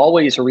you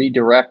always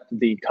redirect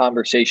the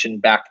conversation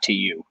back to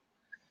you,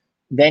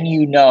 then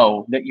you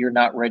know that you're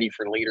not ready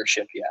for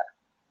leadership yet.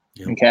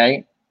 Yep.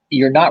 Okay.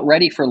 You're not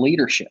ready for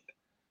leadership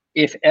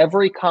if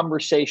every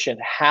conversation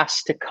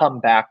has to come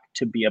back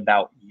to be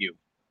about you.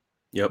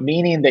 Yep.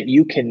 Meaning that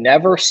you can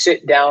never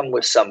sit down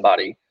with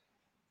somebody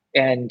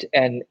and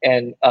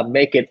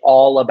make it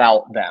all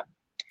about them.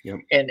 Yep.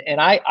 And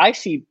I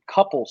see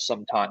couples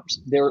sometimes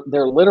they're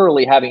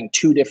literally having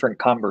two different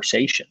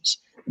conversations.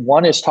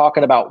 One is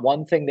talking about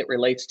one thing that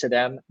relates to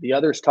them. The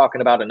other is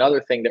talking about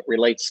another thing that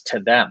relates to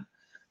them.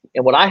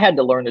 And what I had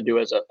to learn to do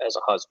as a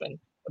husband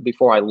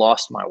before I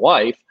lost my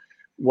wife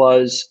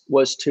was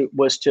to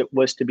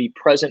be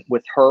present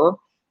with her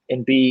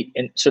and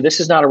so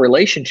this is not a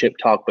relationship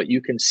talk, but you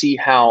can see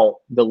how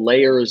the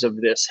layers of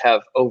this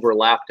have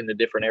overlapped in the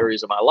different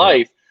areas of my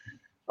life.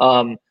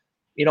 I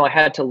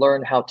had to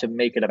learn how to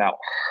make it about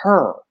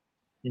her,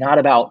 not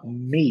about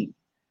me.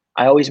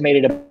 I always made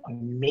it about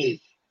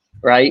me,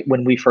 right?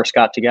 When we first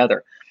got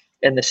together.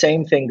 And the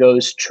same thing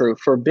goes true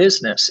for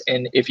business.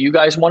 And if you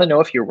guys want to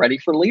know if you're ready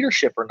for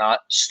leadership or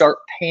not, start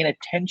paying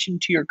attention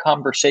to your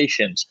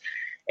conversations.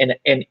 And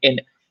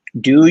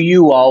do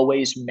you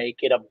always make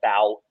it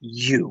about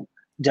you?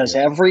 Does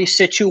every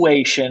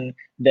situation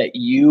that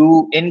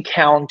you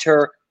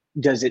encounter,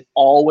 does it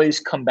always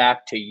come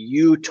back to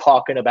you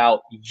talking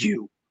about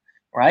you,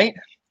 right?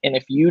 And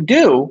if you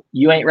do,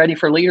 you ain't ready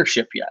for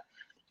leadership yet.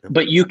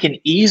 But you can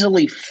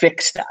easily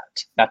fix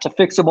that. That's a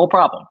fixable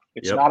problem.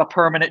 It's not a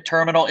permanent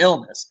terminal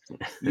illness.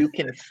 You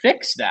can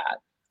fix that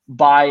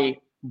by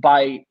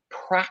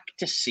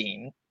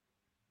practicing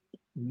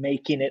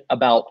making it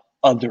about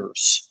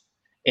others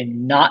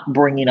and not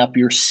bringing up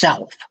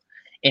yourself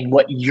and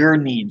what your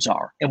needs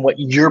are and what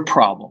your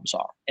problems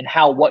are and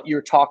how what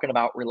you're talking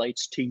about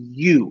relates to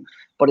you.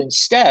 But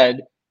instead,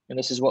 and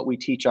this is what we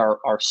teach our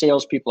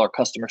salespeople, our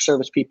customer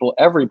service people,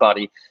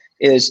 everybody,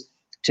 is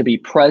to be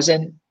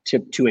present,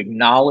 to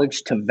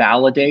acknowledge, to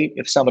validate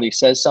if somebody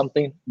says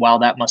something. Wow,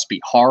 that must be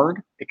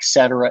hard, et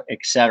cetera, et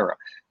cetera.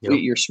 Yep.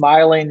 You're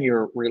smiling,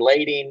 you're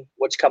relating.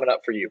 What's coming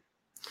up for you?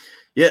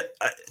 Yeah,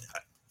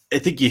 I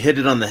think you hit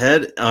it on the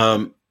head.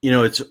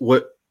 It's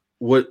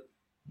what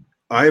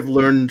I've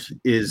learned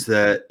is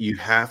that you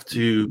have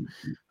to,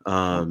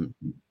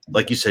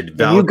 like you said,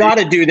 validate. You got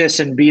to do this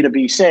in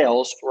B2B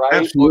sales, right?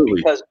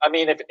 Absolutely. Because I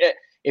mean,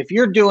 if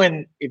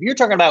you're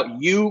talking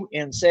about you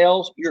in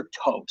sales, you're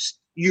toast.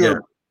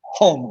 You're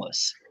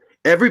homeless.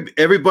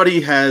 Everybody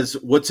has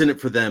what's in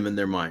it for them in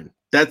their mind.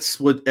 That's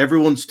what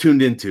everyone's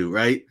tuned into,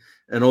 right?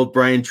 An old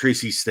Brian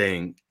Tracy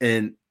saying.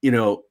 And,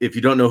 if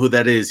you don't know who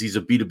that is, he's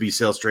a B2B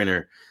sales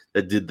trainer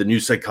that did the new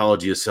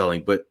psychology of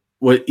selling. But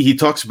what he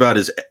talks about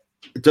is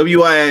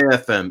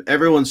WIIFM.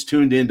 Everyone's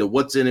tuned into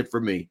what's in it for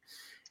me.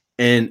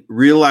 And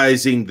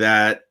realizing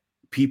that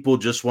people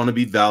just want to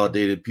be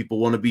validated. People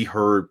want to be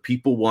heard.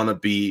 People want to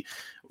be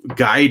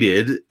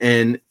guided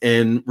and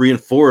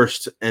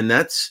reinforced. And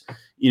that's,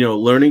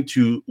 learning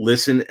to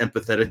listen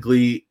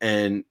empathetically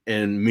and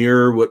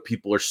mirror what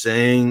people are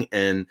saying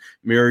and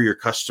mirror your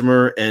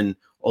customer and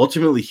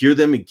ultimately hear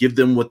them and give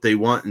them what they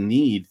want and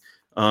need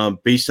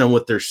based on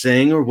what they're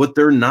saying or what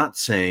they're not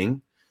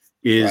saying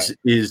is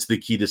the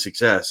key to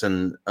success.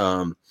 And,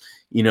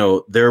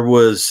 there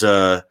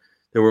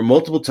were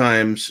multiple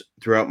times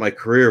throughout my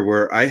career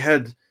where I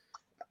had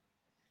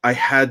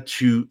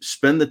to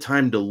spend the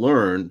time to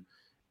learn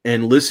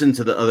and listen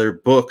to the other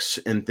books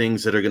and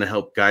things that are going to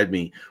help guide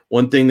me.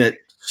 One thing that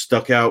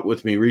stuck out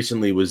with me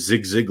recently was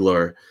Zig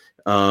Ziglar.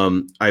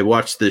 I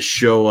watched this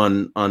show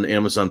on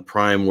Amazon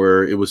Prime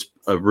where it was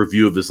a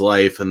review of his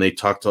life and they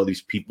talked to all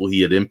these people he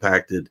had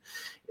impacted.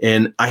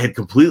 And I had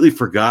completely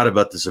forgot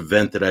about this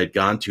event that I had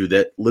gone to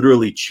that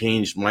literally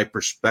changed my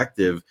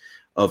perspective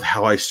of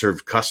how I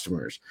served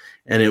customers.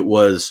 And it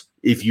was,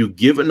 if you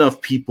give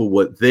enough people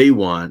what they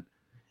want,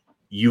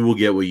 you will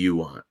get what you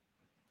want.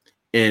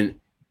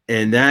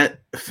 And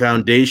that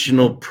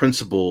foundational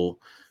principle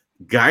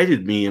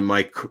guided me in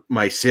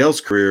my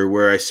sales career,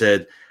 where I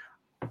said,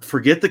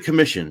 forget the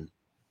commission,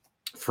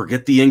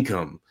 forget the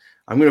income.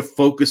 I'm going to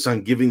focus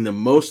on giving the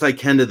most I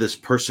can to this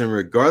person,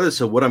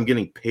 regardless of what I'm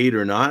getting paid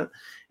or not.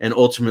 And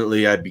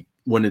ultimately,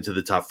 went into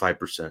the top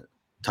 5%,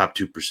 top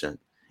 2%.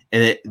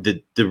 And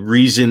the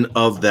reason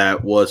of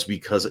that was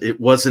because it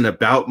wasn't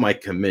about my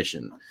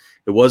commission.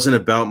 It wasn't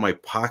about my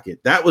pocket.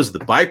 That was the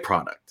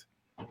byproduct.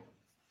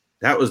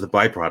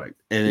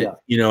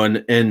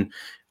 And and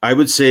I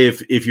would say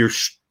if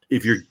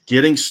you're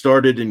getting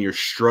started and you're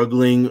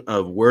struggling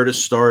of where to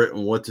start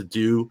and what to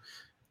do,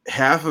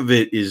 half of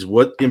it is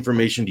what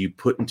information do you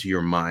put into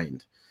your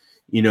mind.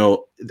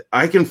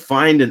 I can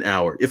find an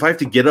hour. If I have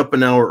to get up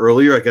an hour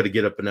earlier, I got to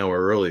get up an hour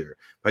earlier.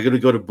 If I got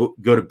to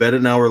go to bed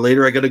an hour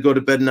later, I got to go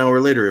to bed an hour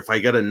later. If I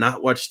got to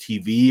not watch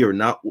TV or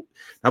not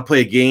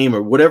play a game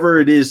or whatever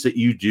it is that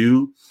you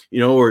do,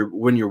 or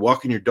when you're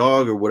walking your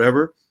dog or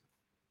whatever,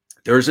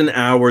 There's an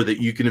hour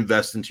that you can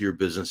invest into your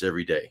business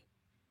every day.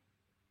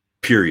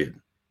 Period.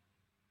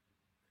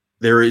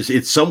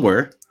 It's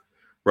somewhere,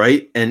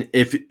 right? And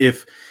if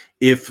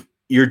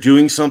you're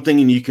doing something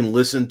and you can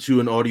listen to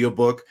an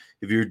audiobook,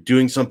 if you're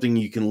doing something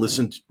you can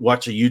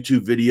watch a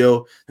YouTube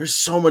video, there's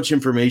so much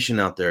information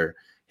out there.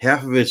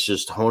 Half of it's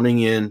just honing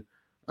in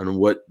on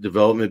what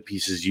development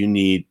pieces you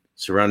need,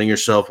 surrounding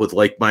yourself with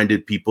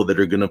like-minded people that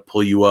are going to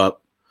pull you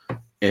up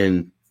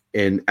and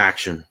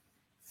action.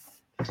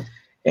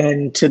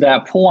 And to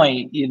that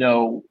point,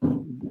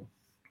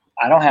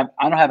 I don't have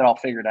it all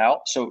figured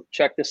out. So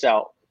check this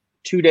out.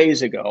 2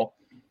 days ago,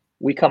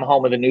 we come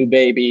home with a new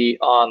baby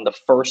on the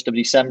 1st of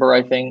December,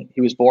 I think.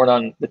 He was born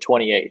on the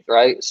 28th,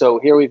 right? So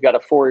here we've got a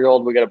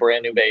 4-year-old, we got a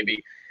brand new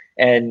baby.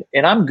 And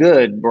I'm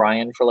good,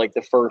 Brian, for like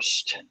the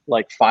first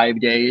 5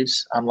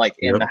 days. I'm like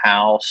in the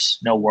house,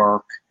 no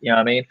work, you know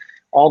what I mean?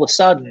 All of a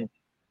sudden,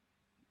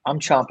 I'm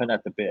chomping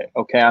at the bit,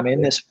 okay? I'm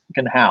in this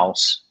fucking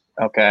house,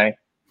 okay?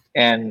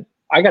 And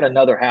I got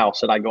another house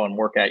that I go and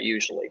work at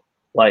usually.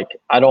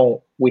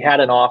 We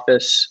had an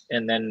office,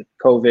 and then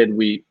COVID,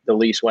 the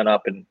lease went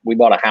up and we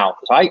bought a house.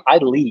 So I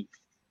leave.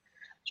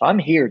 So I'm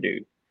here,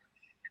 dude.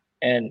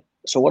 And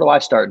so what do I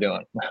start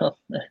doing?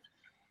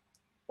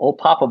 Old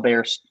Papa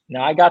Bear.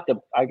 Now I got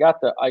the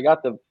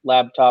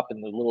laptop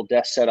and the little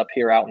desk set up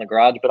here out in the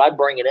garage, but I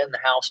bring it in the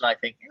house and I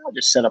think, I'll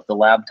just set up the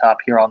laptop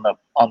here on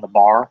the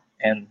bar,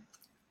 and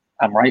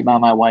I'm right by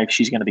my wife.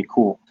 She's going to be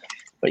cool.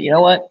 But you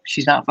know what?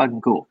 She's not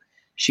fucking cool.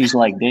 She's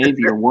like, Dave,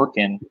 you're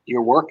working.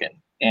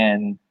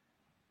 And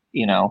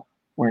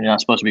we're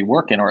not supposed to be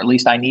working, or at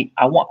least I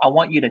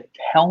want you to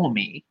tell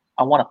me.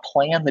 I want to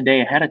plan the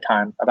day ahead of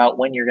time about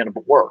when you're going to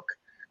work.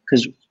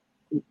 Cause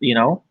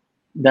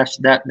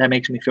that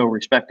makes me feel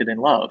respected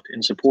and loved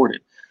and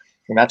supported.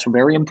 And that's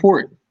very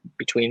important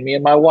between me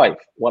and my wife.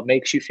 What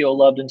makes you feel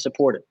loved and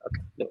supported?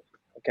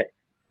 Okay.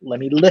 Let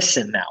me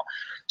listen now.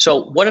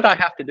 So what did I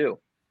have to do?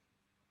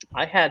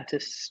 I had to,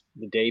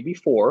 the day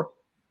before,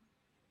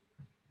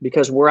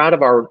 because we're out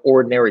of our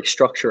ordinary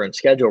structure and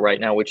schedule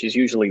right now, which is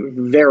usually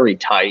very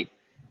tight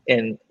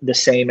and the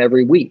same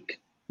every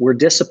week. We're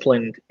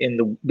disciplined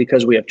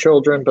because we have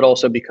children, but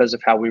also because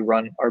of how we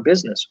run our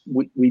business.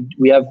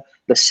 We have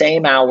the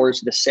same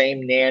hours, the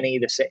same nanny,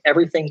 the same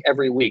everything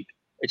every week.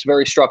 It's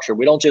very structured.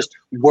 We don't just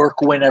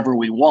work whenever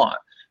we want,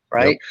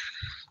 right?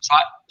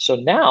 Yep. So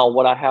now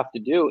what I have to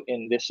do,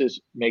 and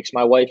makes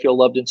my wife feel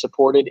loved and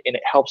supported, and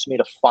it helps me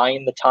to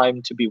find the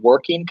time to be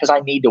working, because I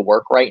need to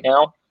work right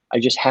now. I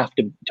just have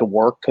to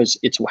work because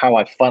it's how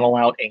I funnel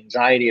out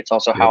anxiety. It's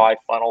also how I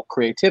funnel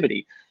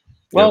creativity.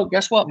 Well,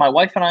 guess what? My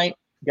wife and I,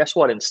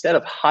 instead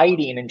of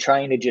hiding and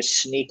trying to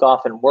just sneak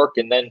off and work,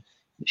 and then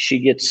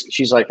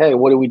she's like, hey,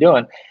 what are we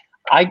doing?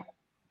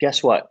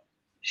 Guess what?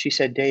 She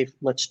said, Dave,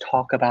 let's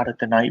talk about it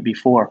the night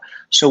before.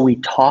 So we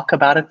talk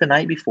about it the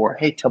night before.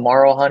 Hey,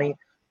 tomorrow, honey,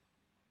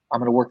 I'm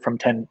going to work from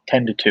 10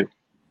 to 2.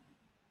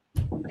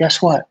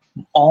 Guess what?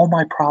 All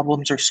my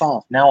problems are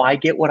solved. Now I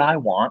get what I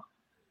want,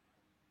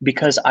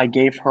 because I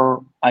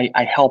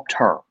helped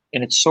her.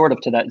 And it's sort of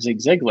to that Zig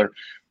Ziglar,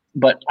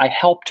 but I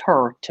helped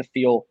her to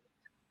feel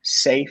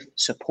safe,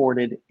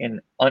 supported,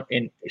 and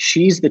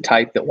she's the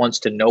type that wants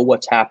to know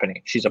what's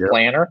happening. She's a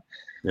planner.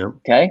 Yep.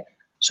 Okay.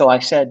 So I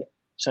said,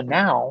 so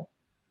now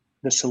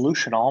the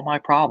solution to all my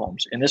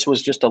problems, and this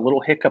was just a little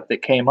hiccup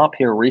that came up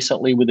here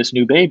recently with this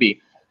new baby,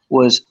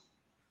 it's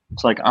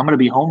like, I'm going to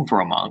be home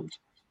for a month,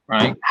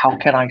 right? How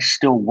can I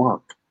still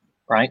work?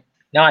 Right.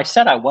 Now I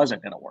said I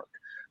wasn't going to work,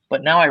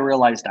 but now I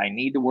realized I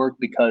need to work,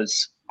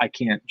 because I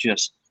can't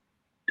just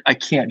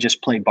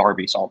play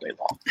Barbies all day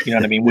long. You know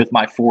what I mean? With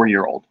my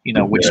 4-year-old,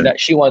 that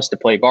she wants to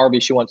play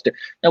Barbie.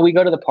 Now we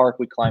go to the park,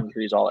 we climb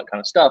trees, all that kind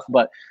of stuff,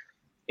 but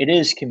it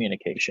is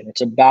communication.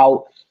 It's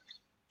about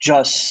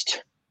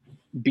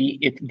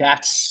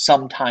that's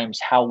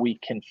sometimes how we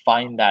can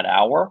find that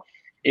hour,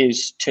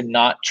 is to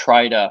not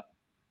try to,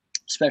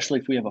 especially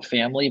if we have a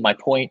family. My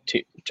point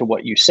to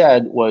what you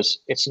said was,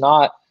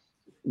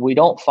 we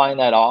don't find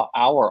that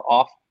hour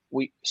off.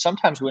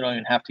 Sometimes we don't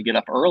even have to get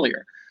up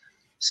earlier.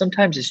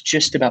 Sometimes it's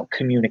just about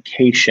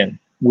communication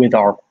with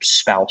our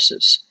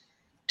spouses,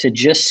 to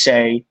just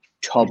say,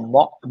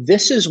 tomorrow,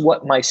 this is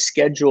what my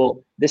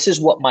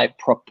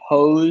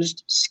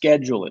proposed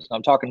schedule is.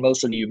 I'm talking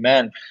mostly to you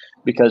men,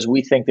 because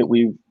we think that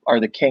we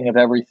are the king of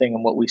everything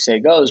and what we say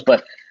goes.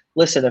 But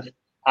listen, if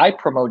I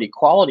promote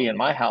equality in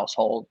my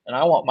household, and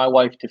I want my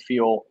wife to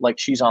feel like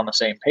she's on the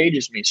same page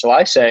as me. So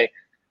I say,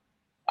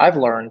 I've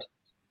learned,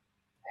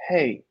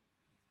 hey,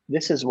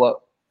 this is what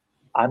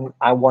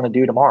I want to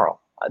do tomorrow.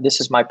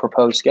 This is my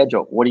proposed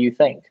schedule. What do you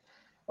think?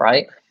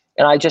 Right.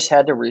 And I just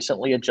had to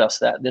recently adjust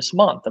that this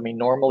month. I mean,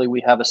 normally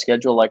we have a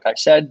schedule, like I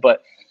said,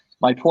 but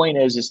my point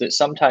is that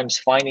sometimes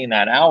finding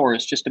that hour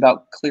is just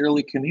about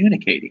clearly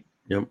communicating.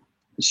 Yep.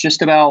 It's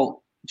just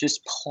about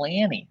just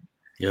planning.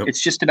 Yep.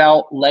 It's just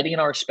about letting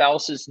our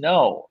spouses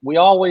know. We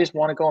always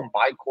want to go and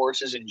buy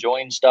courses and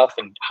join stuff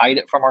and hide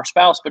it from our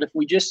spouse. But if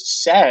we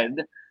just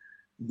said,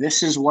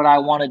 this is what I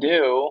want to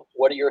do,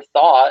 what are your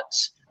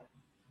thoughts?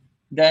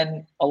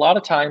 Then a lot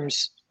of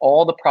times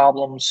all the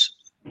problems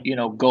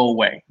go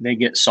away. They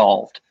get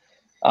solved.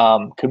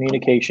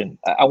 Communication.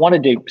 I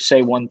wanted to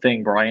say one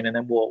thing, Brian, and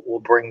then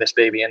we'll bring this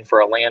baby in for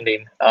a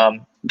landing.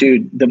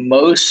 Dude, the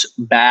most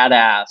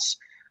badass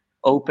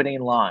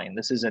opening line.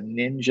 This is a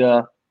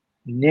ninja,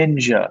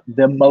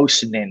 the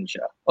most ninja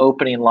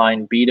opening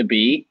line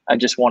B2B. I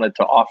just wanted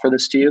to offer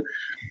this to you.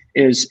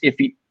 Is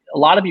a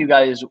lot of you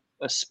guys,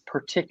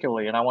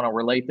 particularly, and I want to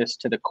relate this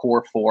to the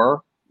core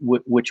four,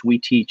 which we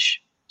teach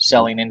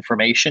selling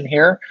information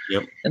here.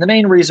 Yep. And the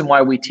main reason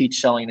why we teach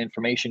selling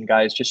information,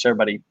 guys, just so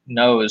everybody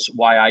knows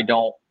why I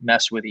don't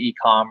mess with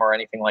e-com or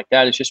anything like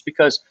that, is just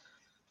because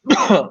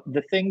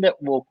the thing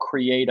that will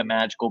create a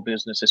magical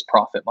business is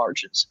profit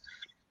margins.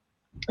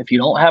 If you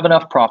don't have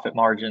enough profit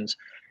margins,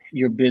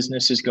 your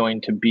business is going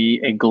to be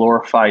a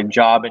glorified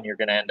job and you're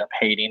going to end up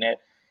hating it.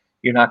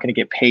 You're not going to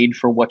get paid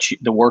for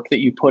the work that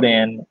you put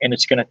in, and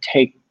it's going to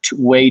take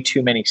way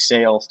too many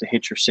sales to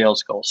hit your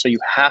sales goals. So you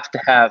have to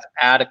have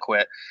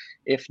adequate,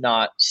 if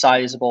not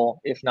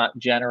sizable, if not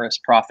generous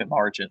profit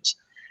margins.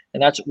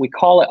 And we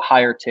call it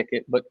higher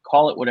ticket, but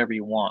call it whatever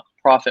you want,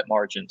 profit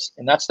margins.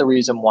 And that's the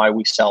reason why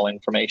we sell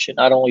information.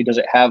 Not only does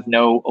it have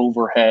no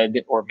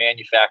overhead or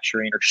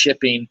manufacturing or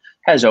shipping,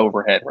 has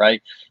overhead,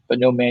 right? But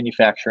no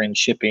manufacturing,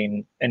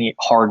 shipping, any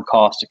hard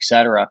costs,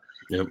 etc.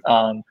 Yep.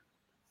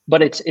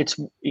 But it's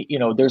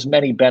there's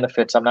many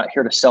benefits. I'm not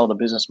here to sell the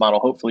business model.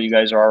 Hopefully you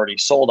guys are already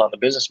sold on the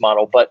business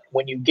model. But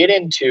when you get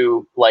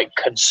into like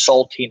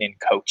consulting and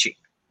coaching,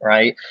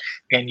 right,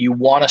 and you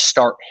want to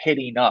start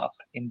hitting up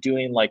and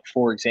doing, like,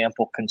 for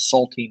example,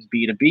 consulting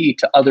B2B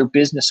to other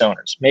business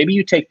owners, maybe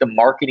you take the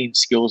marketing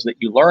skills that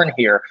you learn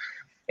here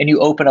and you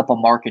open up a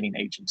marketing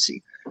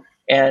agency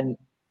and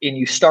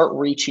you start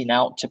reaching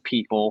out to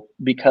people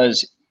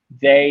because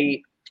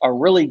they are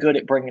really good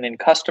at bringing in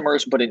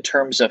customers, but in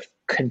terms of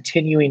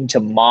continuing to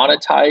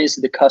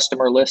monetize the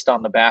customer list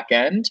on the back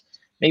end,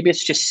 maybe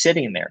it's just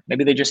sitting there.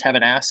 Maybe they just have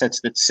an asset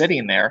that's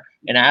sitting there,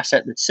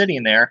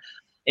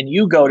 and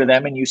you go to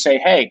them and you say,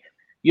 hey,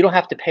 you don't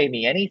have to pay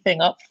me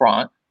anything up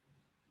front,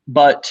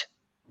 but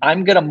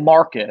I'm going to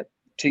market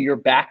to your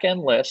back end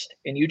list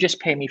and you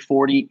just pay me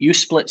 40, you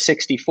split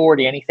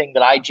 60-40, anything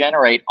that I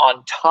generate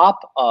on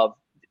top of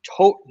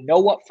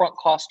no upfront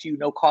cost to you,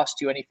 no cost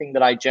to you, anything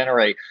that I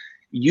generate.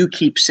 You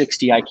keep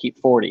 60, I keep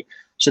 40.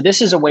 So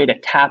this is a way to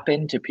tap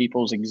into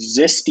people's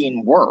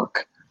existing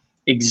work,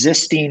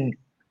 existing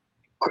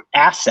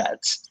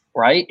assets,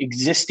 right?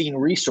 Existing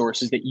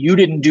resources that you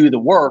didn't do the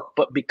work,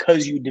 but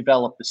because you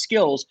developed the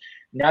skills,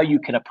 now you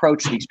can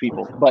approach these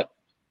people. But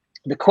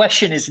the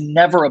question is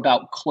never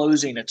about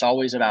closing. It's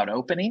always about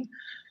opening.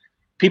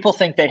 People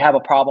think they have a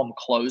problem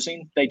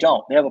closing. They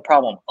don't. They have a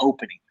problem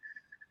opening.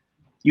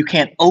 You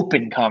can't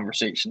open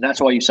conversation. That's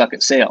why you suck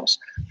at sales.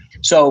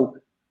 So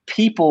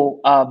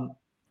people,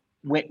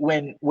 when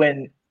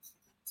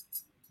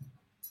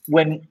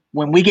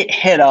we get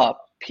hit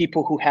up,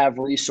 people who have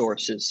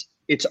resources,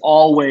 it's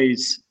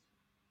always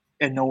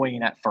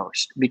annoying at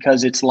first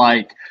because it's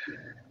like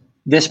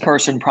this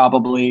person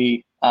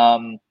probably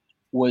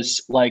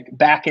was like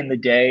back in the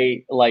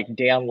day, like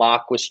Dan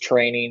Locke was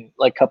training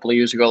like a couple of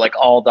years ago, like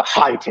all the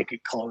high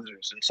ticket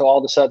closers. And so all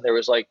of a sudden there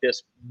was like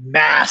this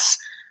mass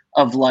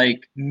of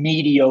like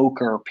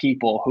mediocre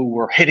people who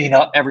were hitting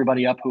up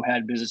everybody up who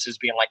had businesses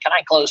being like, can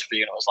I close for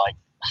you? And it was like,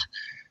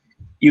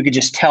 you could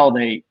just tell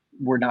they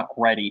were not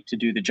ready to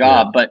do the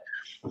job. Yeah. But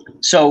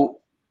so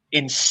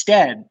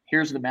instead,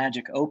 here's the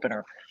magic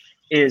opener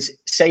is,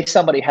 say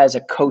somebody has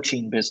a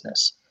coaching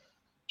business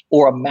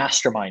or a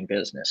mastermind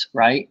business,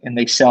 right? And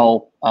they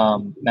sell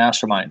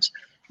masterminds.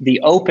 The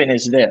open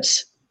is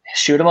this: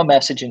 shoot them a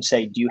message and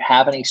say, do you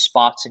have any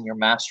spots in your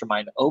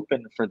mastermind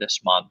open for this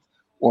month?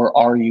 Or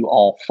are you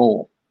all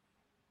full?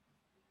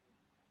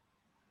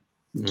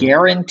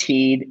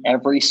 Guaranteed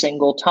every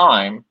single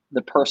time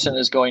the person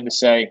is going to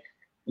say,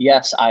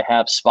 yes, I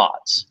have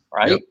spots,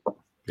 right?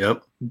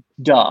 Yep.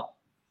 Duh.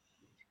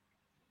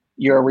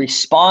 Your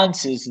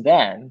response is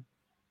then,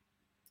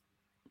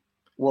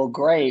 well,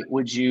 great.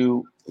 Would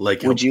you like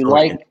to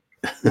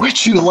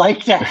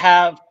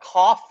have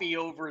coffee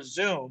over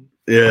Zoom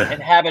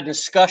and have a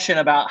discussion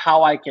about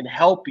how I can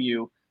help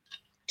you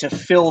to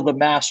fill the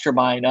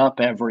mastermind up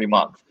every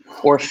month,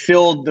 or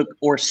sell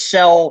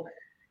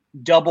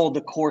double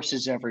the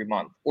courses every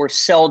month, or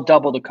sell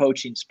double the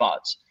coaching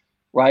spots,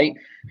 right?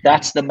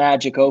 That's the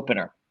magic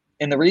opener.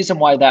 And the reason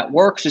why that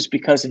works is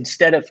because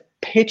instead of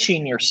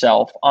pitching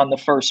yourself on the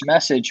first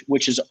message,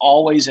 which is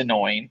always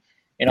annoying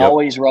and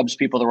always rubs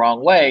people the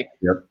wrong way,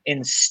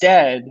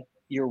 instead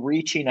you're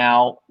reaching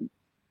out,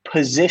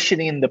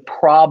 positioning the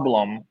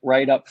problem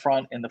right up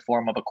front in the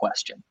form of a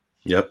question.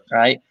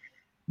 Right?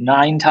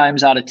 9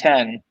 times out of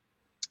 10,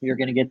 you're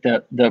going to get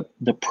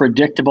the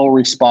predictable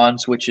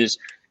response, which is,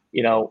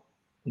 no,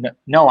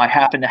 I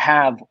happen to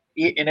have.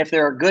 And if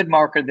they're a good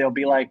marketer, they'll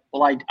be like,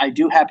 well, I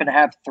do happen to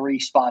have 3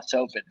 spots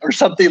open or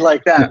something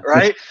like that,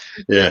 right?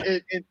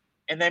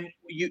 And then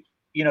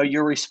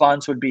your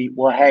response would be,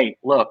 well, hey,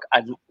 look,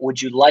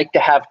 would you like to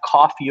have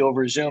coffee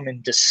over Zoom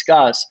and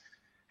discuss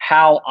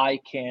how I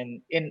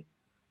can, in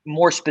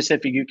more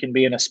specific, you can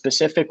be in a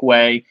specific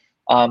way,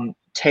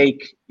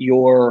 take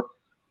your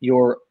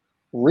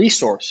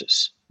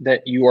resources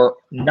that you are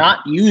not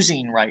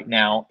using right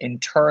now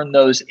and turn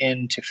those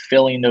into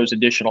filling those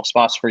additional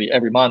spots for you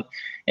every month.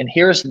 And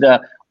here's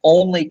the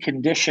only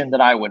condition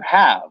that I would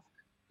have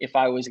if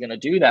I was going to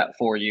do that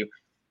for you,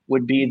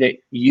 would be that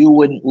you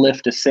wouldn't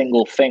lift a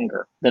single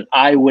finger, that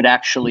I would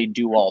actually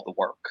do all the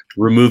work.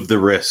 Remove the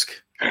risk.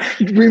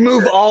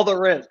 Remove all the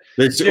risk.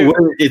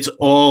 It's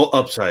all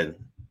upside.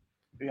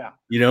 Yeah.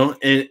 You know,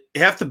 and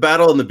half the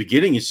battle in the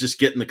beginning is just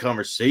getting the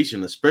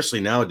conversation,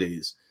 especially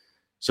nowadays.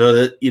 So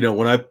that, you know,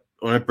 when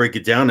I break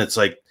it down, it's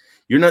like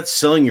you're not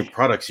selling your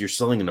products, you're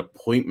selling an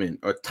appointment,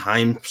 a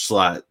time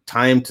slot,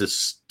 time to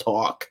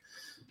talk.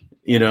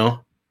 You know,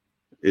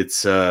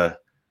 it's I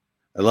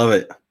love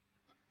it.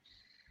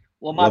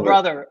 Well, my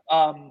brother,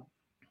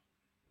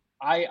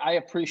 I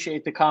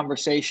appreciate the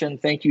conversation.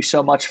 Thank you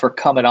so much for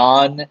coming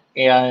on,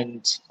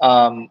 and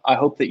I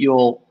hope that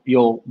you'll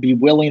be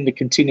willing to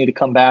continue to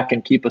come back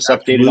and keep us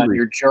updated on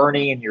your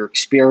journey and your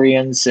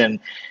experience, and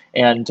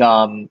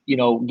you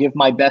know, give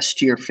my best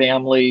to your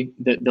family,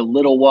 the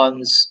little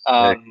ones.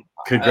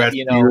 Congrats to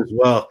you as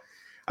well.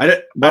 I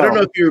don't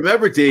know if you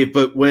remember, Dave,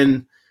 but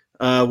when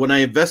I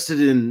invested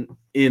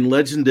in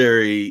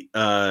Legendary,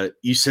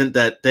 you sent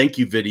that thank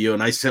you video,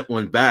 and I sent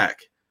one back.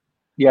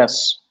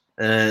 Yes.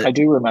 I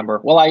do remember.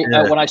 Well,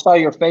 when I saw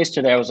your face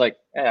today, I was like,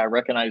 hey, I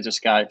recognize this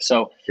guy.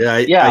 So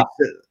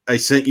I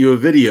sent you a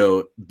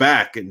video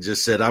back and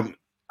just said, I'm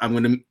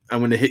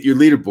gonna hit your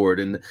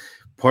leaderboard. And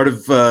part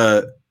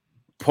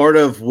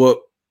of what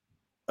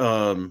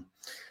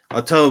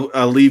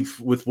I'll leave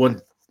with one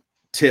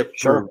tip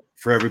for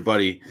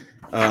everybody.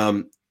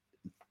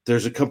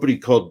 There's a company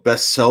called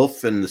Best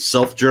Self and the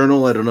Self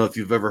Journal. I don't know if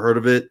you've ever heard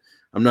of it.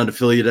 I'm not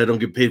affiliated. I don't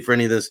get paid for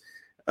any of this.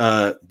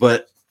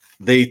 But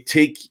they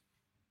take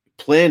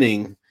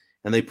planning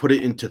and they put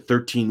it into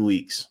 13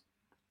 weeks,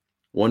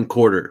 1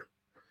 quarter.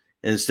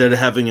 And instead of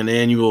having an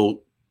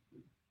annual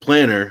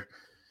planner,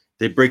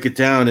 they break it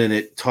down and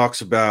it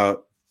talks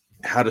about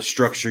how to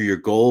structure your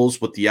goals,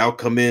 what the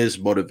outcome is,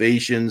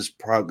 motivations,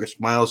 progress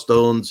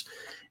milestones,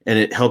 and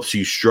it helps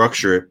you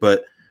structure it.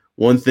 But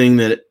one thing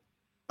that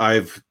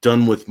I've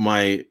done with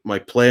my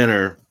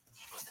planner,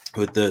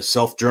 with the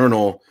Self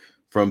Journal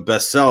from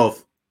Best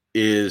Self,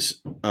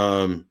 is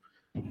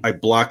I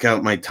block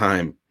out my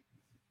time.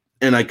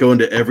 And I go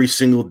into every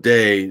single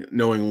day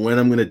knowing when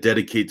I'm going to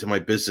dedicate to my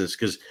business,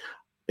 because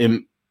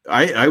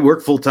I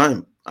work full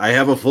time. I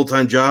have a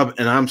full-time job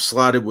and I'm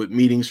slotted with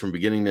meetings from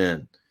beginning to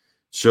end.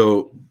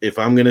 So if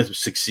I'm going to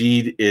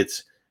succeed,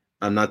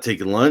 I'm not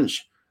taking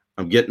lunch.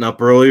 I'm getting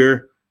up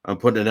earlier. I'm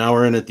putting an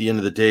hour in at the end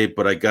of the day,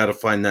 but I got to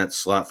find that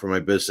slot for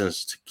my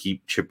business to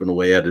keep chipping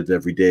away at it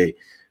every day.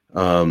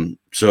 So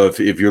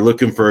if you're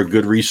looking for a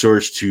good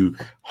resource to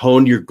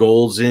hone your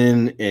goals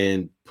in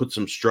and put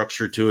some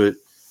structure to it,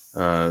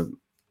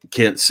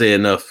 can't say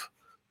enough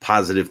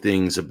positive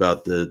things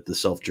about the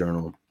Self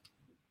Journal.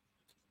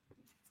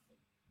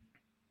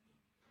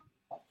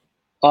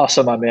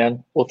 Awesome, my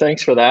man. Well,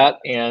 thanks for that,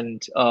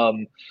 and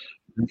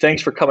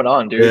thanks for coming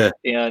on, dude.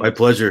 Yeah, and my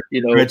pleasure.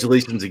 You know,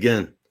 congratulations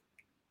again.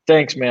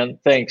 Thanks, man.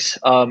 Thanks.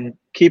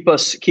 Keep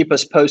us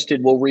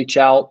posted. We'll reach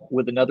out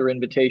with another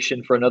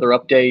invitation for another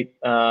update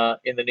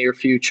in the near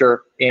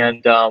future.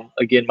 And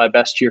again, my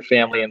best to your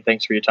family, and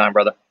thanks for your time,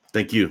 brother.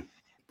 Thank you.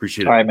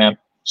 Appreciate it. All right, man.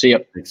 See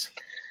you. Thanks.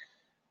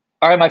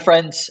 All right, my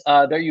friends.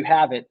 There you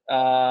have it.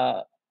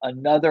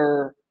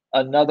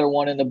 Another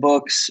one in the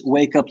books.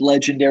 Wake Up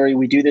Legendary.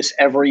 We do this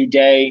every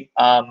day,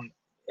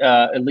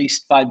 at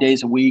least 5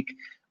 days a week.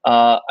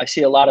 I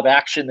see a lot of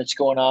action that's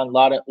going on, a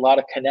lot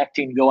of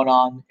connecting going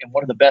on, and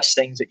one of the best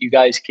things that you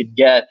guys can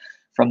get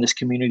from this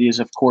community is,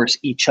 of course,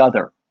 each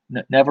other.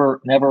 Never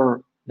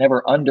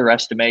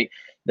underestimate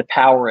the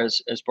power,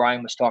 as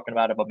Brian was talking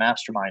about, of a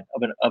mastermind,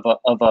 of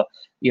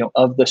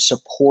the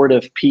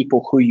supportive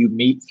people who you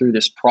meet through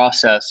this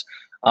process,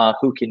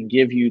 who can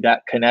give you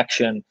that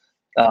connection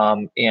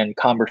and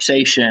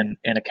conversation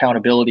and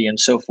accountability and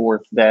so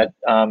forth that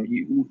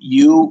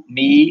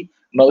me,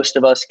 most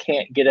of us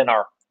can't get in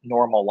our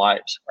normal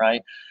lives,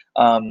 right?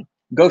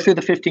 Go through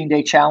the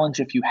 15-day challenge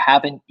if you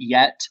haven't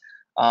yet,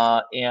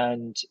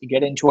 and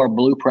get into our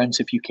blueprints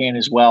if you can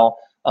as well.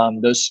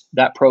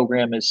 That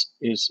program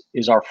is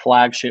our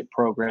flagship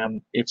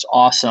program. It's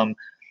awesome,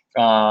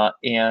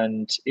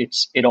 and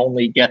it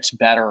only gets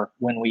better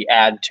when we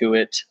add to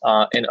it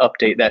and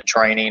update that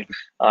training,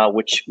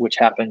 which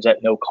happens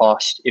at no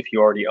cost if you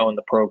already own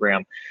the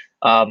program.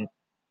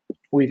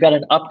 We've got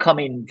an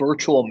upcoming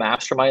virtual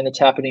mastermind that's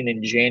happening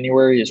in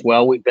January as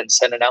well. We've been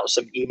sending out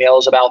some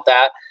emails about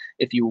that.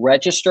 If you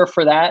register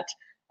for that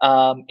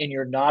and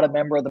you're not a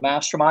member of the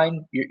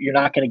mastermind, you're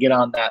not going to get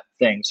on that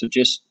thing. So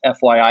just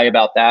FYI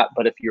about that.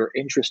 But if you're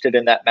interested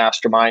in that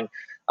mastermind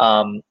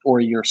or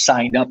you're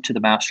signed up to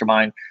the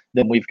mastermind,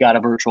 then we've got a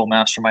virtual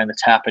mastermind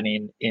that's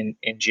happening in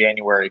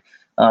January.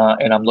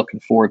 And I'm looking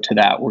forward to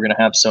that. We're going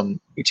to have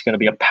it's going to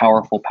be a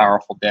powerful,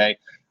 powerful day.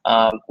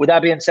 With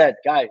that being said,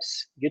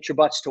 guys, get your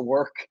butts to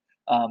work.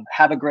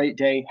 Have a great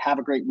day. Have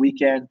a great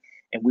weekend.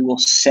 And we will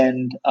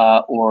send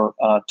or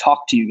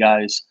talk to you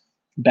guys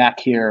back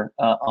here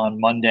on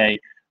Monday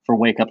for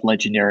Wake Up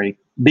Legendary.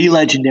 Be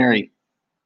legendary.